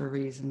happens for a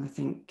reason. I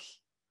think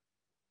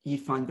you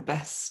find the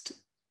best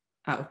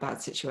out of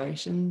bad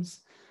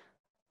situations,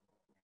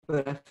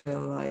 but I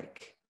feel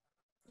like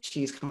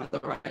she's come at the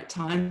right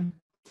time.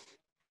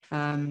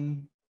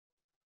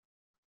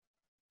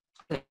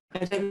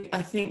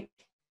 I think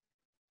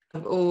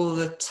of all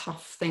the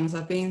tough things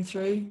I've been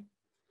through,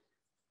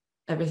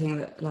 everything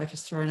that life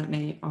has thrown at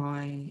me,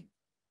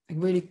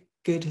 really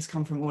good has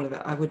come from all of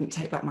it. I wouldn't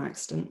take back my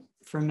accident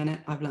for a minute.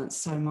 I've learned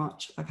so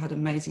much. I've had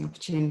amazing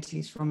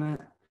opportunities from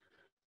it.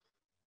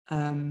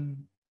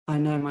 I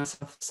know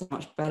myself so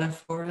much better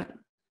for it.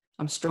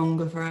 I'm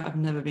stronger for it. I've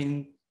never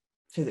been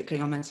physically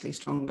or mentally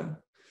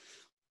stronger.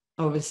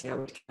 Obviously, I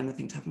would give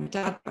anything to have my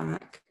dad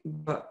back,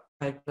 but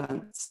I've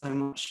learned so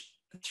much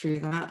through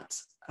that.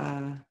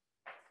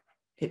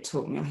 It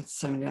taught me, I had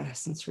so many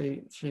lessons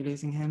through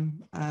losing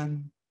him. I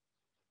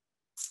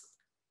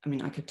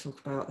mean, I could talk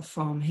about the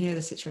farm here,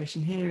 the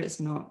situation here.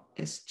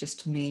 It's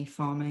just me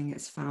farming,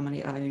 it's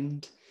family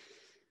owned.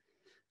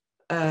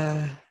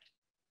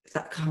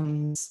 That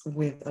comes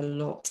with a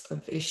lot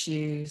of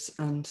issues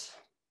and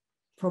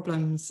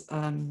problems.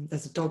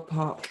 There's a dog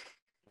park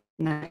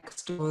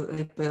next door that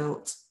they've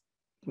built,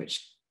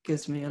 which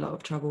gives me a lot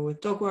of trouble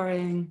with dog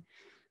worrying.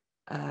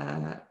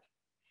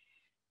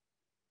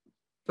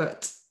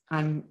 But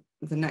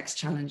the next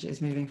challenge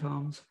is moving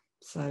farms.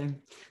 So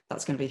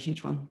that's going to be a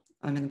huge one.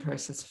 I'm in the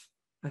process.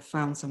 I've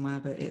found somewhere,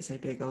 but it's a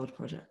big old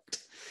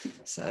project.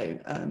 So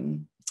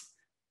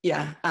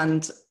yeah,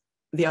 and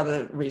the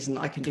other reason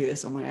I can do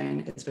this on my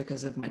own is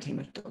because of my team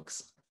of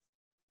dogs.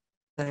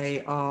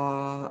 They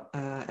are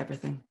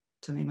everything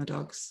to me, my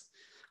dogs.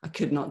 I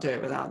could not do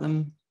it without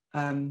them.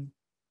 I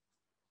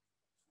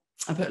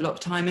put a lot of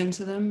time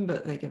into them,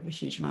 but they give a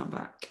huge amount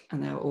back,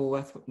 and they're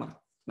all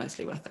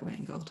mostly worth their weight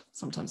in gold.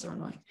 Sometimes they're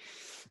annoying.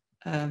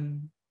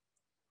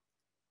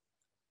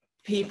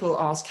 People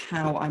ask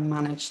how I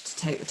managed to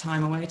take the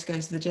time away to go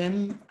to the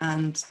gym,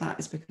 and that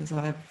is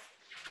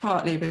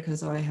partly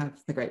because I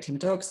have the great team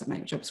of dogs that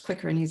make jobs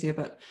quicker and easier,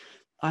 but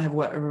I have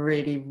worked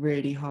really,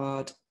 really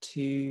hard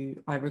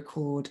I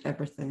record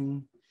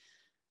everything.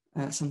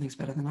 Some things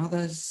better than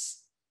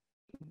others,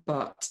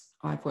 but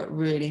I've worked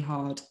really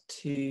hard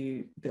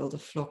to build a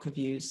flock of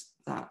views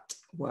that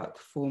work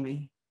for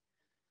me,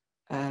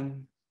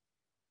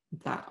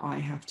 that I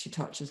have to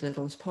touch as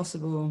little as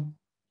possible,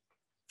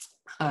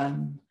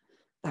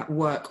 that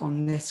work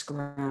on this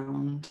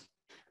ground.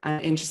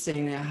 And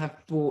interestingly, I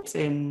have brought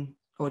in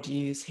odd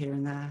ewes here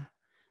and there,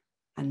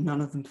 and none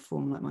of them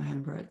perform like my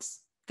homebreds.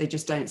 They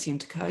just don't seem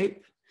to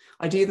cope.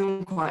 I do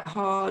them quite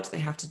hard. They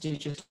have to do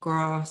just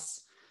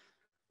grass.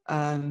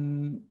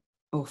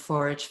 or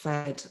forage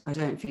fed. I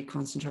don't feed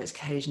concentrates.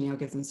 Occasionally I'll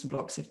give them some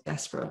blocks if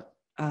desperate.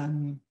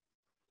 I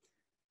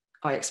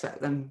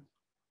expect them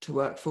to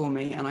work for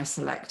me, and I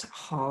select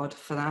hard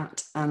for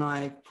that. And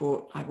I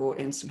brought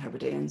in some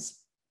Hebrideans.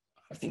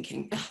 I'm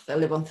thinking, oh, they'll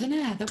live on thin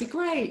air, they'll be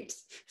great.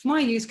 If my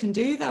ewes can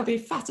do, they'll be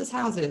fat as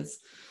houses.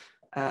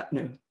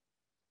 No,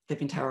 they've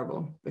been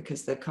terrible,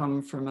 because they've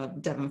come from a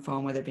Devon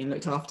farm where they've been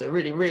looked after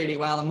really, really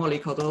well and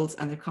mollycoddled,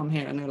 and they've come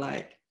here and they're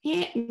like,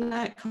 yeah,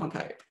 no, can't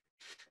cope.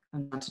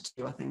 I'm down to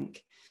 2, I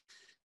think.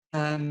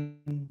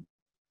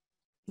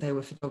 They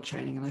were for dog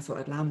training, and I thought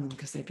I'd lamb them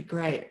because they'd be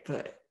great,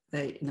 but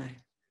they've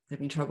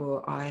been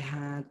trouble. I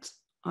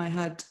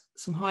had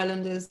some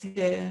Highlanders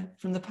here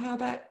from the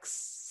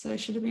Purbecks, so they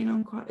should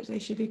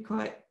be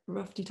quite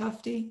roughy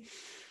tufty.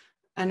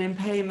 And in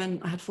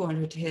payment, I had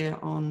 400 here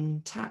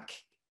on tack,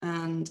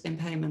 and in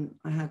payment,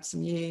 I had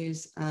some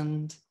ewes,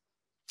 and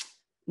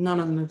none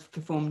of them have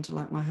performed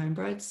like my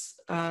homebreds.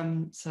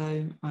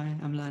 So I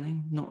am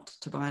learning not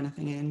to buy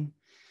anything in.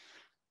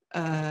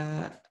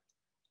 I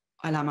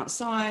lamb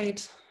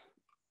outside.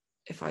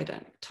 If I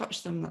don't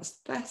touch them, that's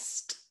the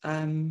best.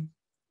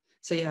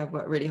 So yeah, I've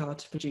worked really hard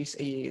to produce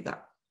a ewe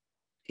that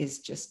is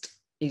just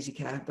easy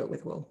care, but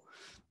with wool.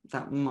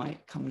 That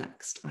might come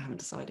next. I haven't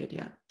decided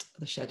yet.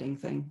 The shedding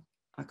thing,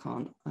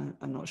 I'm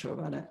not sure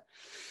about it.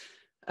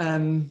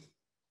 I'm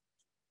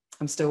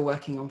still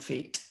working on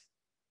feet.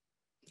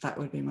 That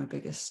would be my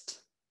biggest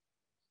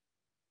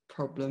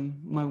problem,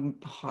 my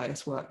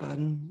highest work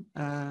burden.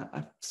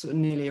 I've sort of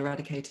nearly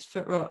eradicated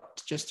foot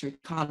rot just through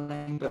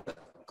culling, but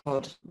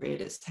God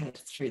reared its head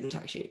through the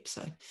tack sheep.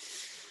 So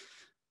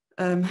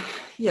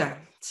yeah,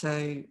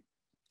 so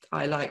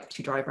I like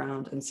to drive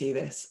around and see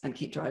this and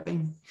keep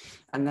driving,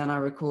 and then I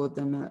record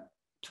them at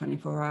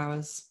 24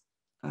 hours.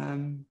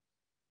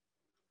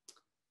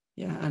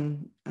 Yeah,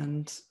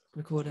 and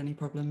record any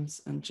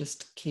problems and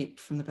just keep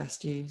from the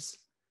best ewes.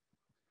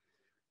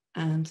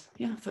 And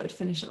yeah, I thought I'd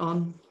finish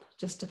on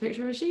just a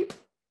picture of a sheep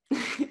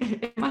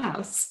in my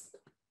house.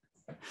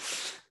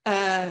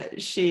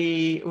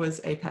 She was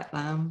a pet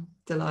lamb,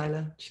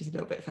 Delilah. She's a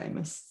little bit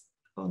famous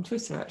on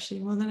Twitter, actually,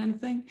 more than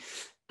anything.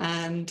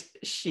 And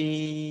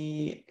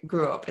she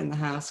grew up in the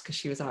house because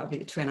she was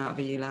twin out of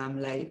a ewe lamb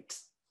late.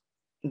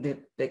 The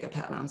bigger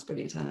pet lambs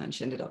bullied her, and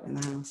she ended up in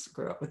the house,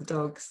 grew up with the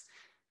dogs.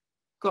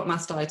 Got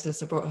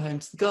mastitis. I brought her home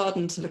to the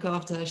garden to look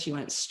after her. She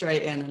went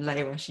straight in and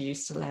lay where she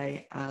used to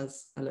lay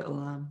as a little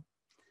lamb.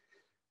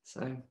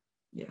 So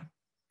yeah,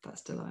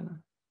 that's Delilah.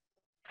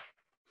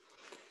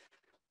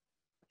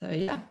 So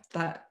yeah,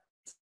 that's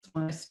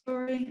my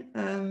story.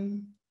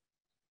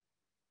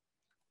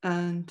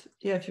 And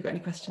yeah, if you've got any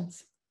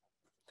questions,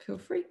 feel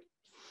free.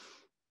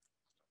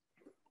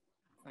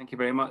 Thank you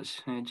very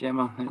much,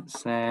 Gemma.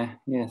 It's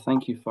yeah,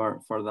 thank you for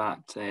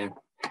that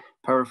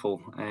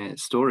powerful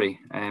story.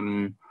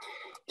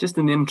 Just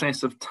in the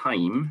interest of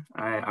time,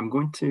 I'm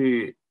going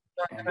to.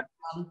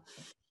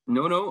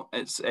 No,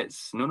 it's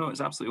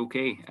absolutely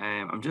okay.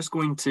 I'm just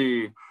going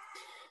to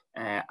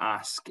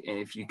ask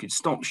if you could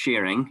stop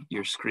sharing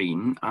your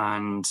screen,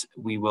 and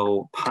we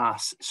will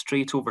pass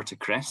straight over to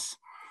Chris.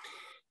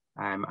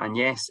 And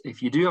yes,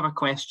 if you do have a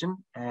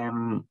question,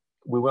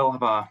 we will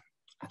have a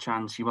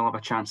chance. You will have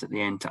a chance at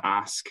the end to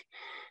ask,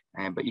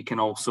 but you can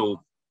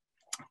also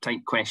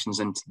type questions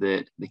into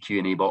the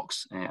Q&A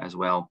box as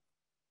well.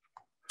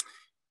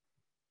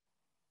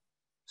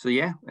 So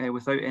yeah,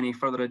 without any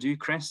further ado,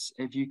 Chris,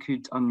 if you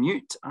could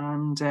unmute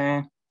and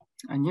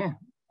yeah,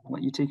 I'll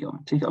let you take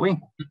it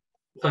away.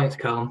 Thanks,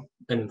 Callum,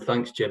 and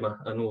thanks, Gemma.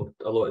 I know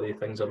a lot of the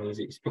things are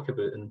easy to speak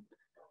about, and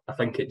I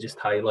think it just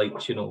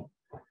highlights,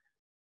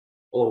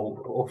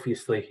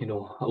 obviously, a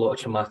lot of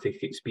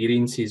traumatic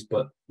experiences,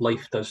 but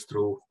life does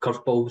throw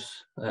curveballs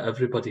at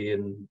everybody,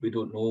 and we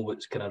don't know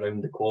what's kind of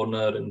around the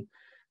corner,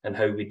 and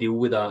how we deal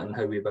with that and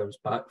how we bounce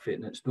back from it.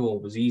 And it's not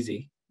always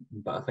easy,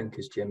 but I think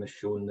as Gemma's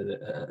shown that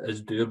it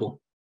is doable,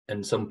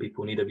 and some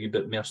people need a wee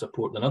bit more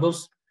support than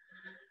others,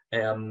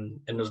 and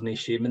there's no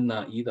shame in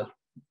that either.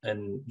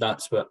 And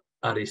that's what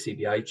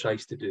RSABI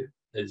tries to do,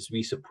 is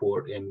we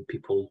support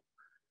people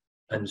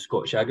in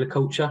Scottish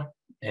agriculture,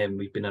 and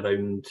we've been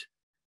around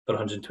for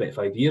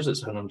 125 years.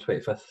 It's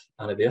 125th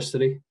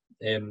anniversary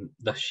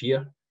this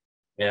year.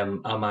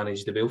 I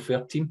manage the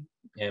welfare team,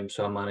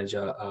 so I manage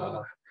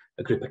a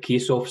group of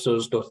case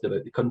officers dotted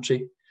about the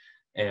country,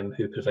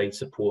 who provide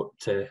support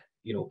to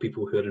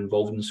people who are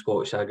involved in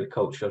Scottish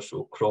agriculture,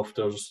 so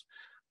crofters,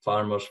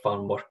 farmers,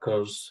 farm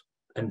workers,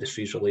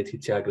 industries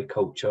related to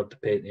agriculture,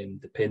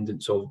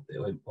 dependents of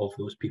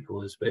those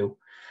people as well,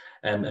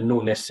 and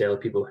not necessarily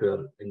people who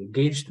are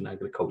engaged in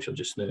agriculture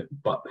just now,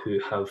 but who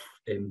have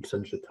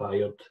since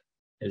retired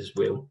as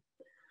well.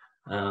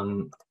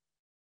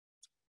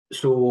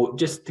 So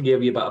just to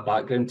give you a bit of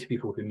background to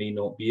people who may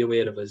not be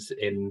aware of us,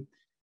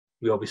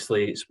 we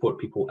obviously support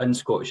people in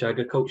Scottish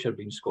agriculture,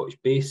 being Scottish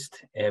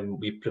based.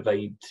 We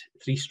provide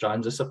 3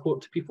 strands of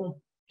support to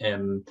people.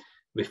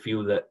 We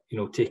feel that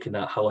taking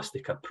that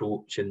holistic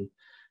approach and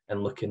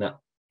looking at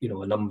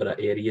a number of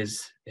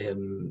areas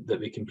that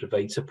we can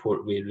provide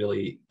support, we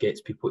really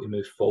gets people to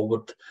move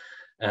forward.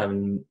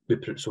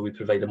 So we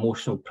provide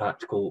emotional,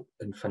 practical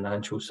and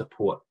financial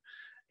support.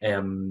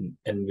 And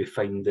we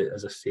find that,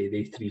 as I say,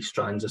 the 3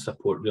 strands of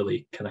support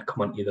really kind of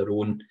come into their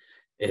own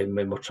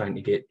when we're trying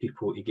to get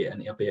people to get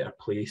into a better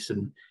place.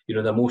 And, you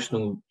know, the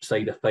emotional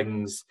side of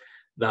things,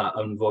 that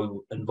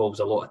involves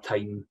a lot of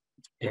time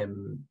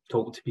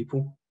talking to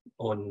people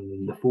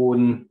on the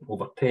phone,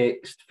 over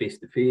text, face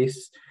to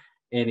face,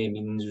 any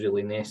means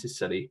really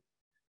necessary,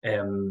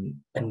 and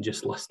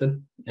just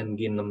listening and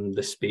giving them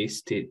the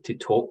space to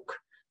talk.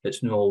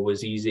 It's not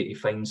always easy to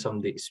find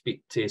somebody to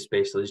speak to,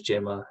 especially as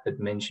Jemma had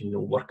mentioned,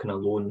 working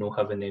alone, not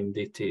having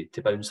anybody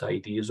to bounce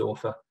ideas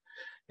off of.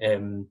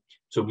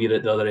 So we're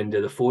at the other end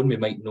of the phone. We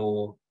might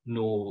know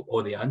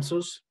all the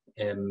answers,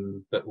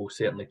 but we'll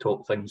certainly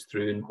talk things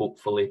through and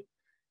hopefully,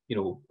 you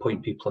know,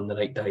 point people in the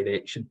right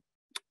direction.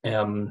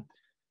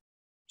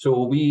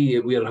 So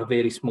we're a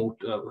very small,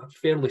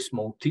 fairly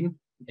small team.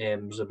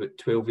 There's about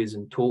 12 of us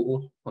in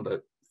total,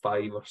 about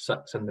 5 or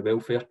 6 in the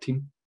welfare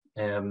team.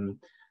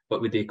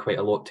 But we do quite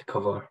a lot to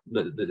cover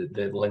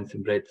the length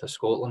and breadth of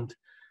Scotland.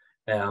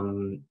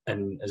 And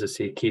as I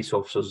say, case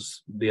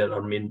officers, they're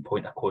our main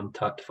point of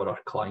contact for our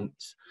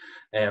clients.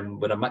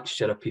 We're a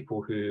mixture of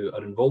people who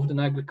are involved in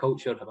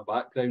agriculture, have a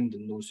background,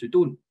 and those who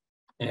don't.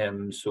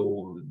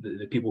 So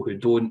the people who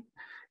don't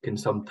can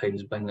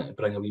sometimes bring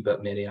a wee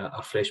bit maybe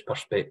a fresh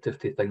perspective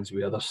to things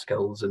with other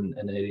skills and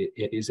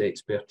areas of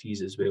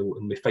expertise as well.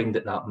 And we find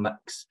that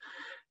mix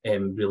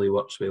really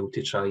works well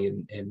to try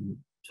and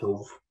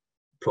solve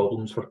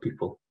problems for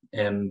people.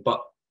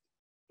 But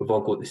we've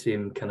all got the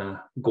same kind of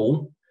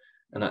goal,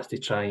 and that's to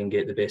try and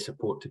get the best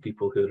support to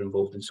people who are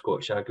involved in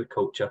Scottish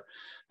agriculture.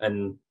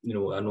 And, you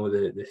know, I know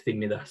the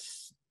theme of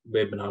this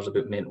webinar is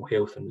about mental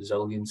health and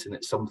resilience, and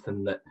it's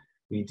something that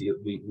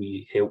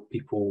we help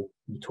people,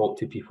 we talk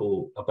to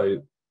people about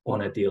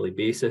on a daily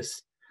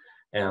basis.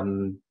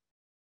 And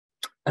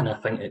I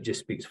think it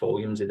just speaks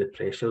volumes of the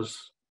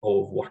pressures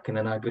of working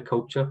in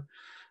agriculture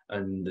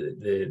and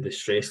the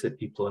stress that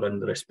people are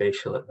under,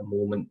 especially at the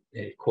moment,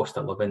 cost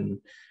of living,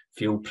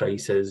 fuel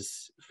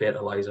prices,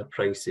 fertiliser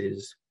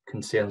prices,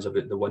 concerns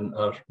about the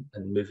winter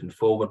and moving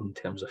forward in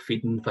terms of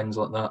feeding, things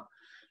like that.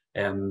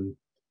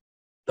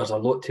 There's a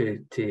lot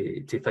to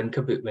think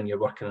about when you're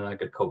working in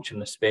agriculture,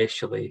 and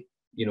especially,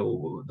 you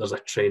know, there's a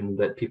trend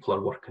that people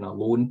are working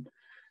alone.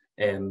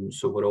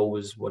 So we're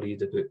always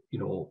worried about, you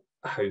know,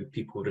 how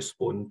people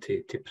respond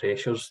to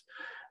pressures.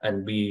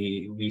 And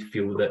we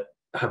feel that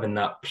having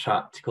that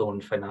practical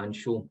and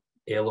financial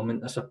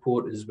element of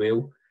support as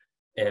well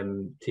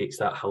takes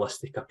that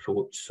holistic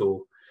approach.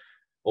 So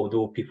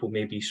although people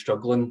may be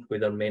struggling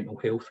with their mental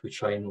health, we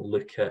try and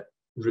look at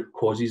root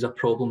causes of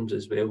problems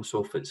as well.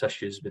 So if it's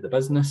issues with the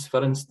business,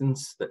 for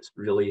instance, that's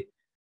really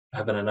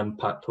having an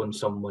impact on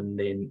someone,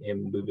 then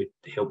we would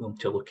help them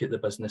to look at the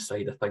business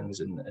side of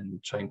things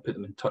and try and put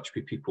them in touch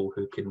with people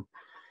who can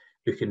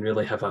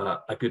really have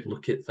a good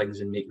look at things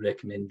and make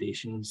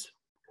recommendations.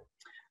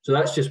 So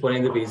that's just one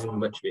of the ways in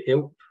which we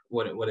help.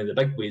 One of the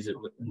big ways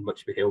in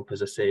which we help,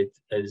 as I said,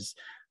 is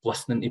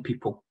listening to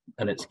people,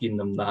 and it's giving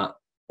them that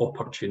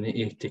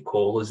opportunity to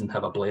call us and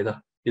have a blether.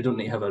 They don't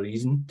need to have a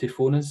reason to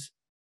phone us.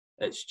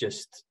 It's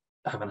just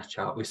having a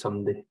chat with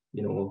somebody.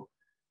 You know,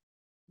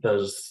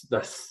 there's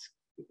this,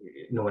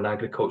 you know, in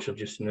agriculture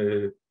just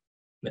now,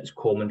 it's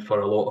common for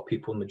a lot of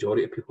people,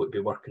 majority of people to be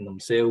working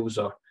themselves,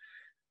 or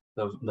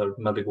they've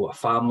maybe got a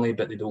family,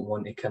 but they don't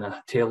want to kind of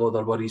tell all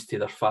their worries to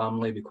their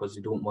family because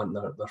they don't want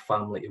their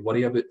family to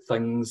worry about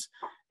things.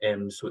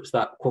 So it's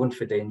that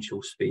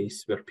confidential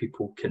space where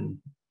people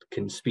can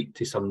speak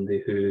to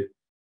somebody who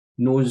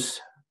knows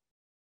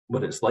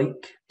what it's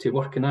like to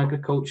work in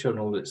agriculture,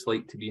 know what it's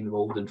like to be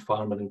involved in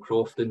farming and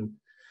crofting,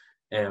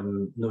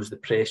 knows the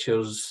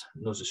pressures,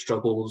 knows the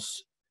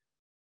struggles,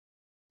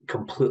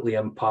 completely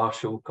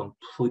impartial,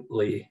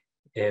 completely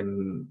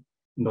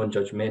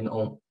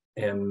non-judgmental,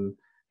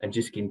 and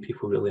just giving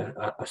people really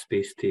a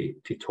space to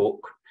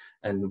talk,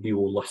 and we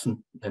will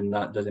listen. And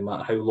that doesn't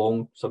matter how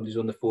long somebody's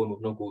on the phone.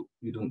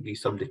 We don't give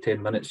somebody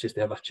 10 minutes just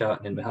to have a chat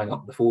and then we hang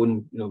up the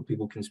phone. You know,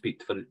 people can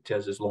speak to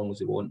us as long as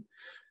they want.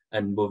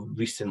 And we've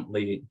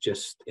recently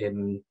just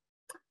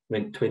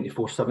went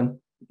 24/7,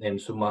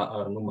 so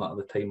no matter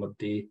the time of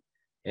day,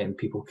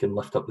 people can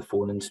lift up the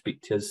phone and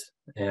speak to us.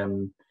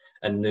 And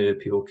now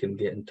people can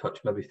get in touch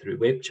maybe through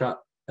web chat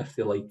if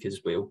they like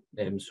as well.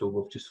 So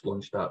we've just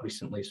launched that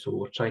recently. So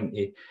we're trying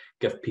to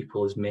give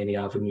people as many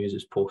avenues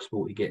as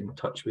possible to get in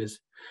touch with us.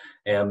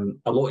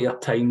 A lot of your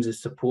times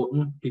is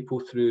supporting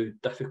people through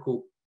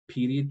difficult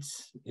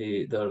periods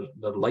of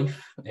their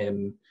life.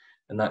 And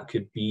that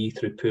could be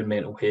through poor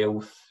mental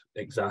health,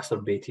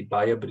 exacerbated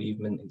by a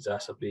bereavement,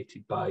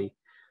 exacerbated by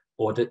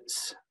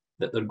audits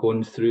that they're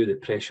going through, the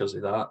pressures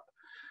of that.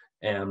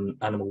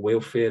 Animal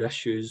welfare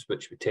issues,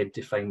 which we tend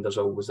to find there's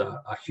always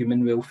a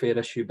human welfare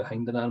issue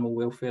behind an animal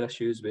welfare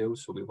issue as well.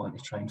 So we want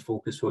to try and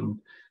focus on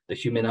the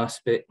human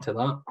aspect to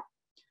that.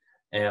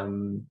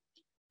 And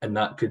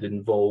that could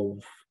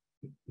involve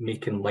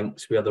making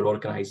links with other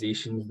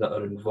organisations that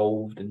are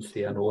involved in,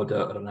 say, an audit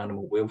or an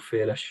animal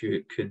welfare issue.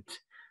 It could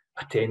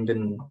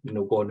attending,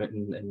 going out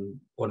and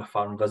on a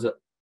farm visit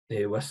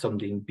with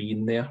somebody and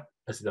being there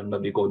as they're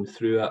maybe going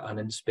through an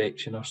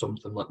inspection or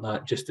something like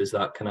that, just as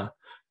that kind of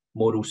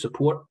moral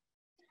support.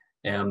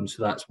 So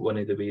that's one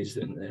of the ways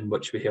in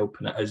which we help,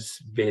 and it is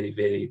very,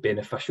 very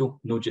beneficial,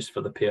 not just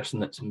for the person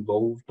that's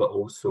involved, but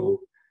also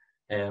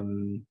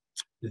the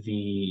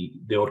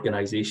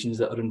organisations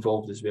that are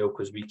involved as well,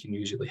 because we can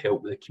usually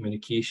help with the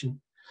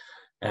communication.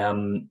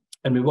 And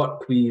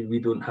we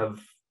don't have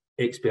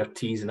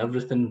expertise in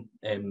everything,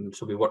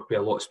 so we work with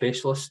a lot of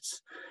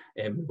specialists.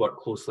 We work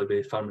closely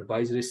with Farm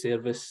Advisory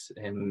Service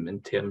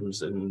in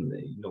terms and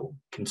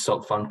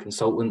farm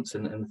consultants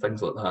and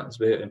things like that as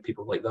well, and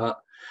people like that,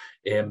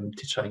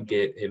 to try and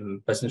get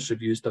business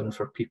reviews done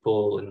for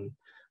people and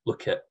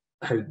look at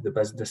how the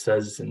business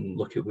is and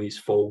look at ways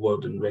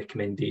forward and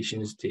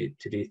recommendations to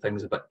do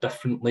things a bit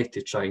differently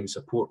to try and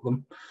support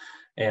them.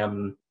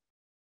 And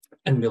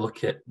we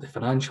look at the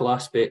financial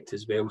aspect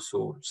as well.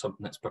 So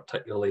something that's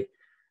particularly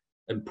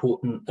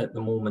important at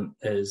the moment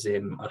is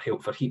our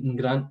Help for Heating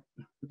grant.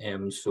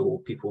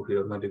 So people who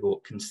have maybe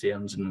got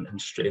concerns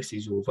and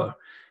stresses over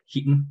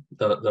heating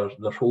their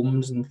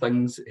homes and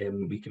things,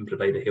 we can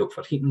provide a Help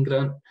for Heating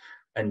grant.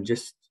 And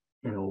just,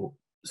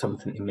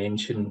 something to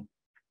mention,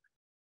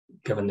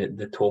 given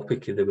the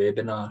topic of the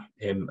webinar,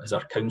 is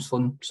our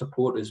counselling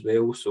support as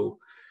well. So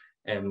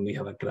we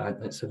have a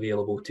grant that's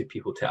available to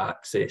people to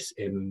access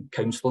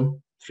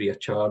counselling free of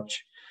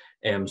charge.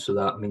 So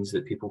that means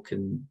that people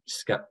can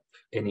skip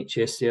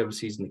NHS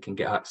services and they can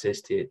get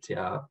access to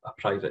a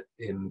private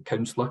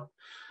counsellor.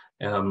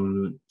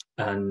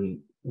 And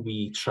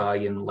we try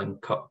and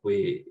link up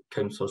with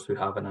counsellors who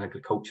have an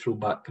agricultural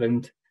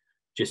background,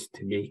 just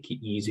to make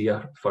it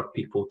easier for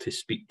people to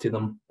speak to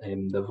them.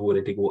 They've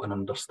already got an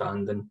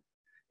understanding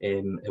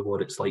of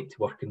what it's like to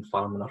work in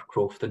farming or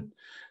crofting.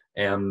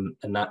 And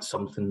that's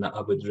something that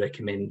I would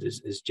recommend,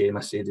 as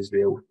Jemma said as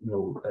well.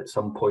 At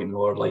some point in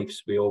our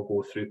lives, we all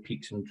go through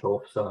peaks and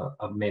troughs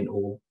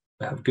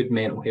we have good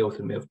mental health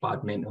and we have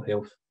bad mental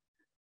health.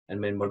 And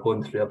when we're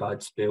going through a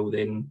bad spell,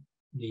 then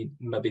you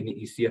maybe need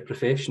to see a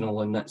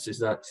professional, and that's the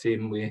exact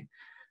same way.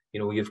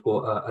 You've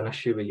got an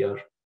issue with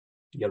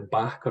your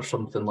back or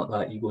something like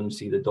that, you go and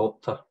see the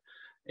doctor.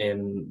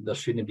 There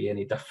shouldn't be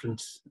any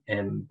difference.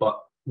 But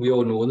we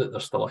all know that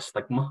there's still a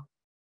stigma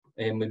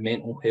with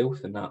mental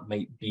health, and that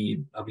might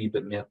be a wee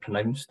bit more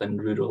pronounced in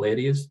rural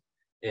areas.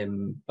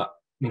 But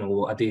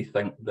I do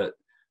think that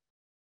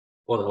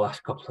over the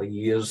last couple of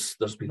years,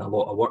 there's been a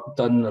lot of work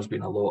done. There's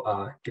been a lot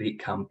of great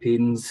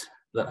campaigns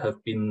that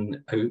have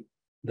been out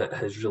that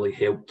has really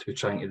helped with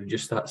trying to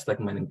reduce that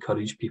stigma and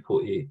encourage people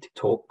to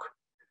talk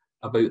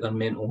about their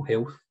mental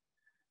health.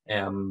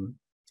 And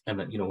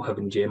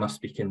having Jemma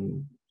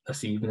speaking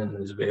this evening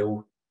as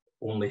well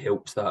only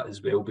helps that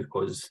as well,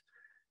 because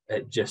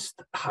it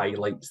just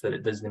highlights that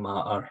it doesn't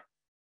matter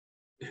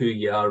who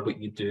you are,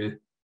 what you do.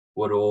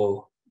 We're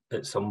all,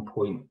 at some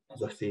point,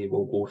 as I say,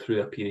 will go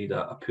through a period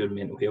of poor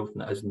mental health,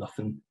 and it is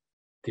nothing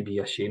to be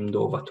ashamed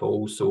of at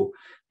all. So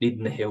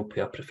needing the help of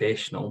a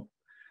professional,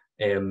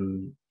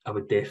 I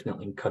would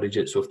definitely encourage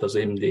it. So if there's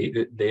anybody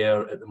out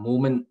there at the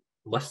moment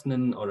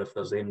listening, or if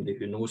there's anybody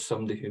who knows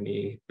somebody who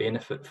may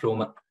benefit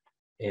from it,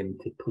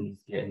 to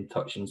please get in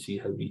touch and see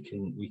how we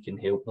can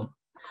help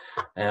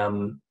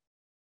them.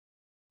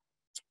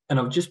 And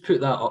I've just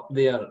put that up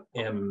there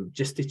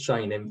just to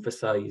try and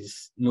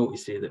emphasise, not to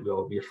say that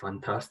we're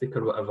fantastic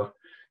or whatever,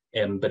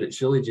 but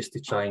it's really just to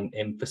try and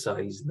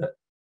emphasise that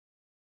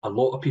a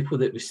lot of people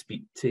that we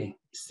speak to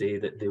say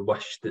that they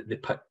wish that they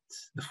picked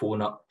the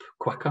phone up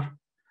quicker.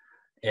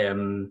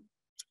 And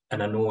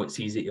I know it's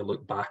easy to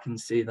look back and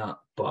say that,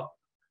 but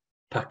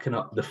picking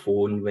up the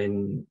phone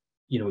when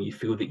you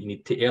feel that you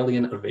need to, early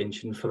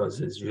intervention for us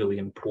is really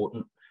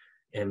important.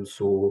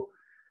 So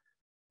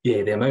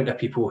yeah, the amount of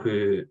people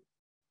who,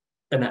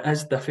 and it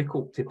is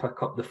difficult to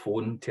pick up the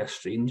phone to a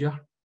stranger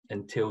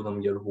and tell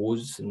them your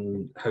woes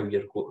and how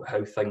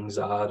things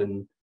are,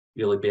 and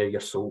really bare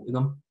your soul to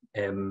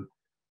them.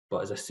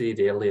 But as I said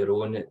earlier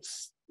on,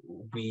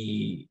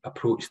 we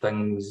approach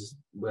things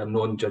with a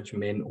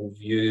non-judgmental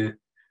view.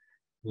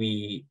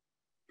 We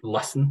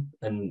listen,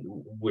 and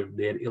we're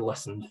there to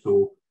listen.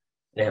 So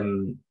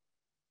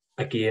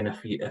again,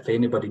 if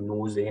anybody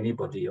knows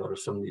anybody or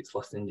somebody that's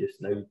listening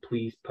just now,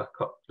 please pick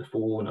up the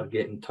phone or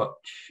get in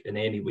touch in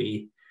any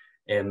way.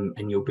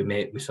 And you'll be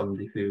met with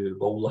somebody who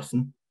will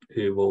listen,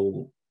 who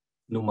will,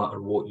 no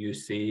matter what you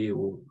say,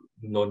 will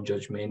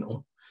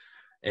non-judgmental.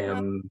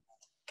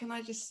 Can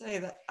I just say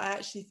that I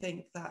actually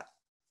think that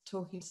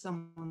talking to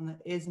someone that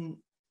isn't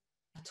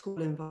at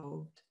all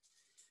involved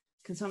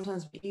can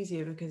sometimes be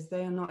easier, because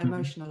they are not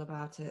emotional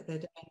about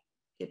it.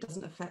 It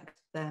doesn't affect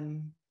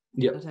them.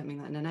 Yep. I don't mean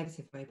that in a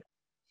negative way, but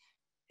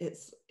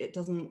it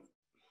doesn't.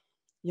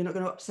 You're not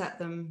going to upset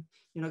them.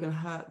 You're not going to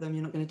hurt them.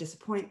 You're not going to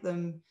disappoint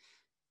them.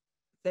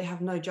 They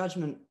have no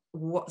judgment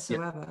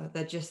whatsoever. Yep.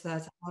 They're just there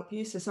to help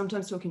you. So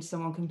sometimes talking to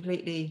someone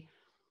completely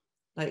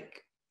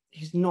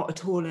who's not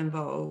at all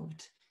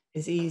involved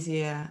is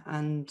easier,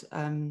 and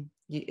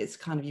it's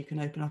kind of, you can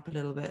open up a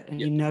little bit, and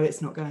Yep. you know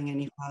it's not going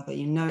any further.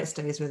 You know it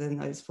stays within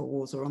those 4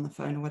 walls or on the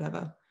phone or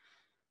whatever.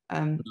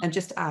 And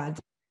just to add,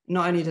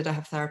 not only did I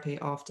have therapy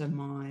after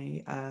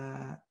my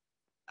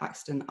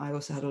accident, I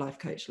also had a life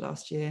coach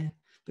last year,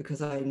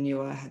 because I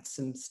knew I had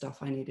some stuff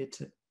I needed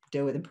to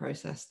deal with and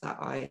process,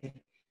 that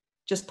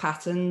just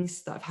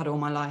patterns that I've had all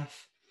my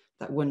life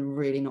that were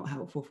really not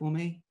helpful for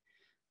me,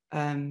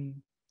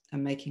 and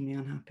making me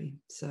unhappy.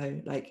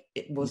 So like,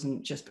 it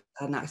wasn't just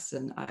an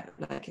accident.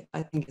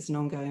 I think it's an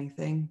ongoing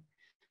thing,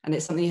 and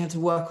it's something you have to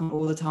work on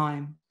all the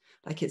time.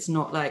 Like, it's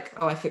not like,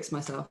 oh, I fixed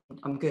myself,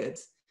 I'm good.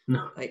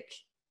 No. Like,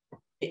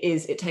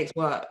 it takes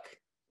work,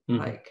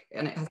 like,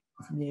 and it has to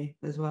come from you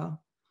as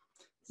well.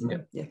 So,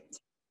 yeah,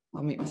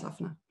 I'll mute myself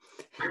now.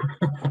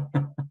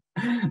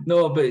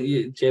 No, but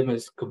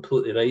Gemma's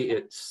completely right.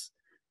 It's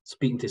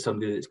speaking to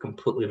somebody that's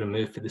completely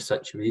removed from the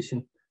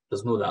situation.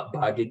 There's no that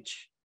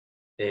baggage.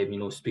 You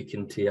know,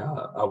 speaking to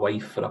a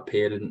wife or a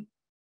parent,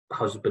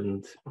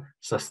 husband,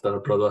 sister,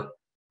 brother,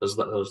 there's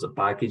a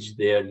baggage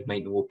there. You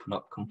might not open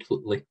up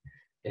completely.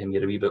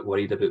 You're a wee bit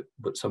worried about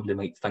what somebody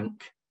might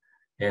think.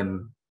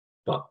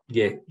 But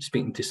yeah,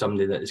 speaking to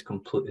somebody that is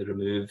completely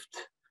removed,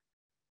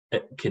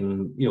 it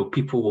can, you know,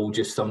 people will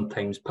just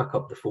sometimes pick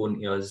up the phone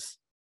to us.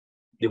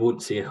 They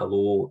won't say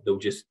hello. They'll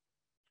just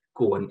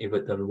go into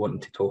what they're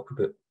wanting to talk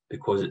about,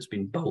 because it's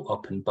been built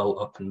up and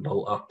built up and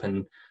built up,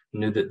 and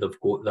now that they've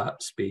got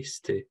that space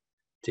to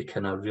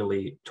kind of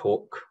really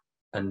talk,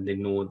 and they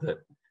know that,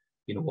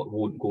 you know, it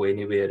won't go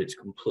anywhere, it's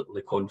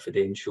completely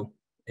confidential,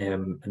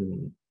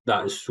 and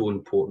that is so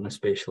important,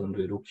 especially in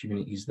rural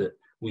communities, that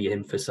we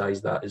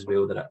emphasise that as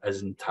well, that it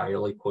is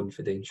entirely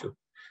confidential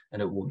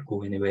and it won't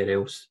go anywhere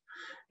else.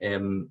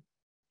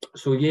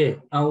 So yeah,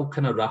 I'll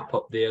kind of wrap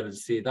up there and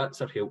say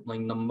that's our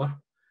helpline number.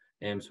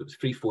 So it's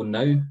free phone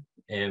now,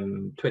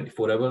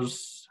 24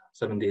 hours,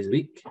 7 days a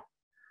week.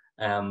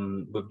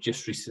 We've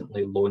just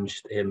recently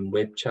launched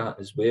web chat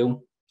as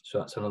well, so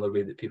that's another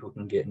way that people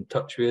can get in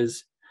touch with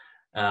us.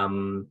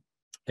 And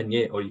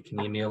yeah, or you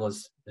can email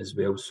us as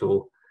well.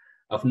 So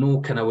I've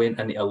kind of went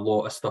into a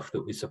lot of stuff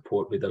that we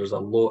support with. There's a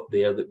lot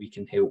there that we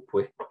can help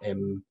with.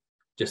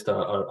 Just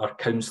our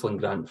counselling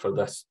grant for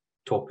this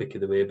topic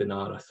of the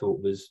webinar, I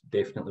thought was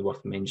definitely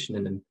worth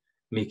mentioning and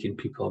making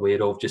people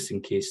aware of, just in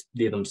case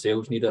they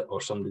themselves need it or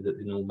somebody that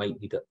they know might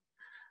need it.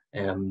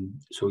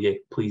 So yeah,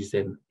 please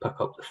pick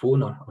up the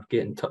phone or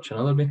get in touch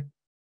another way.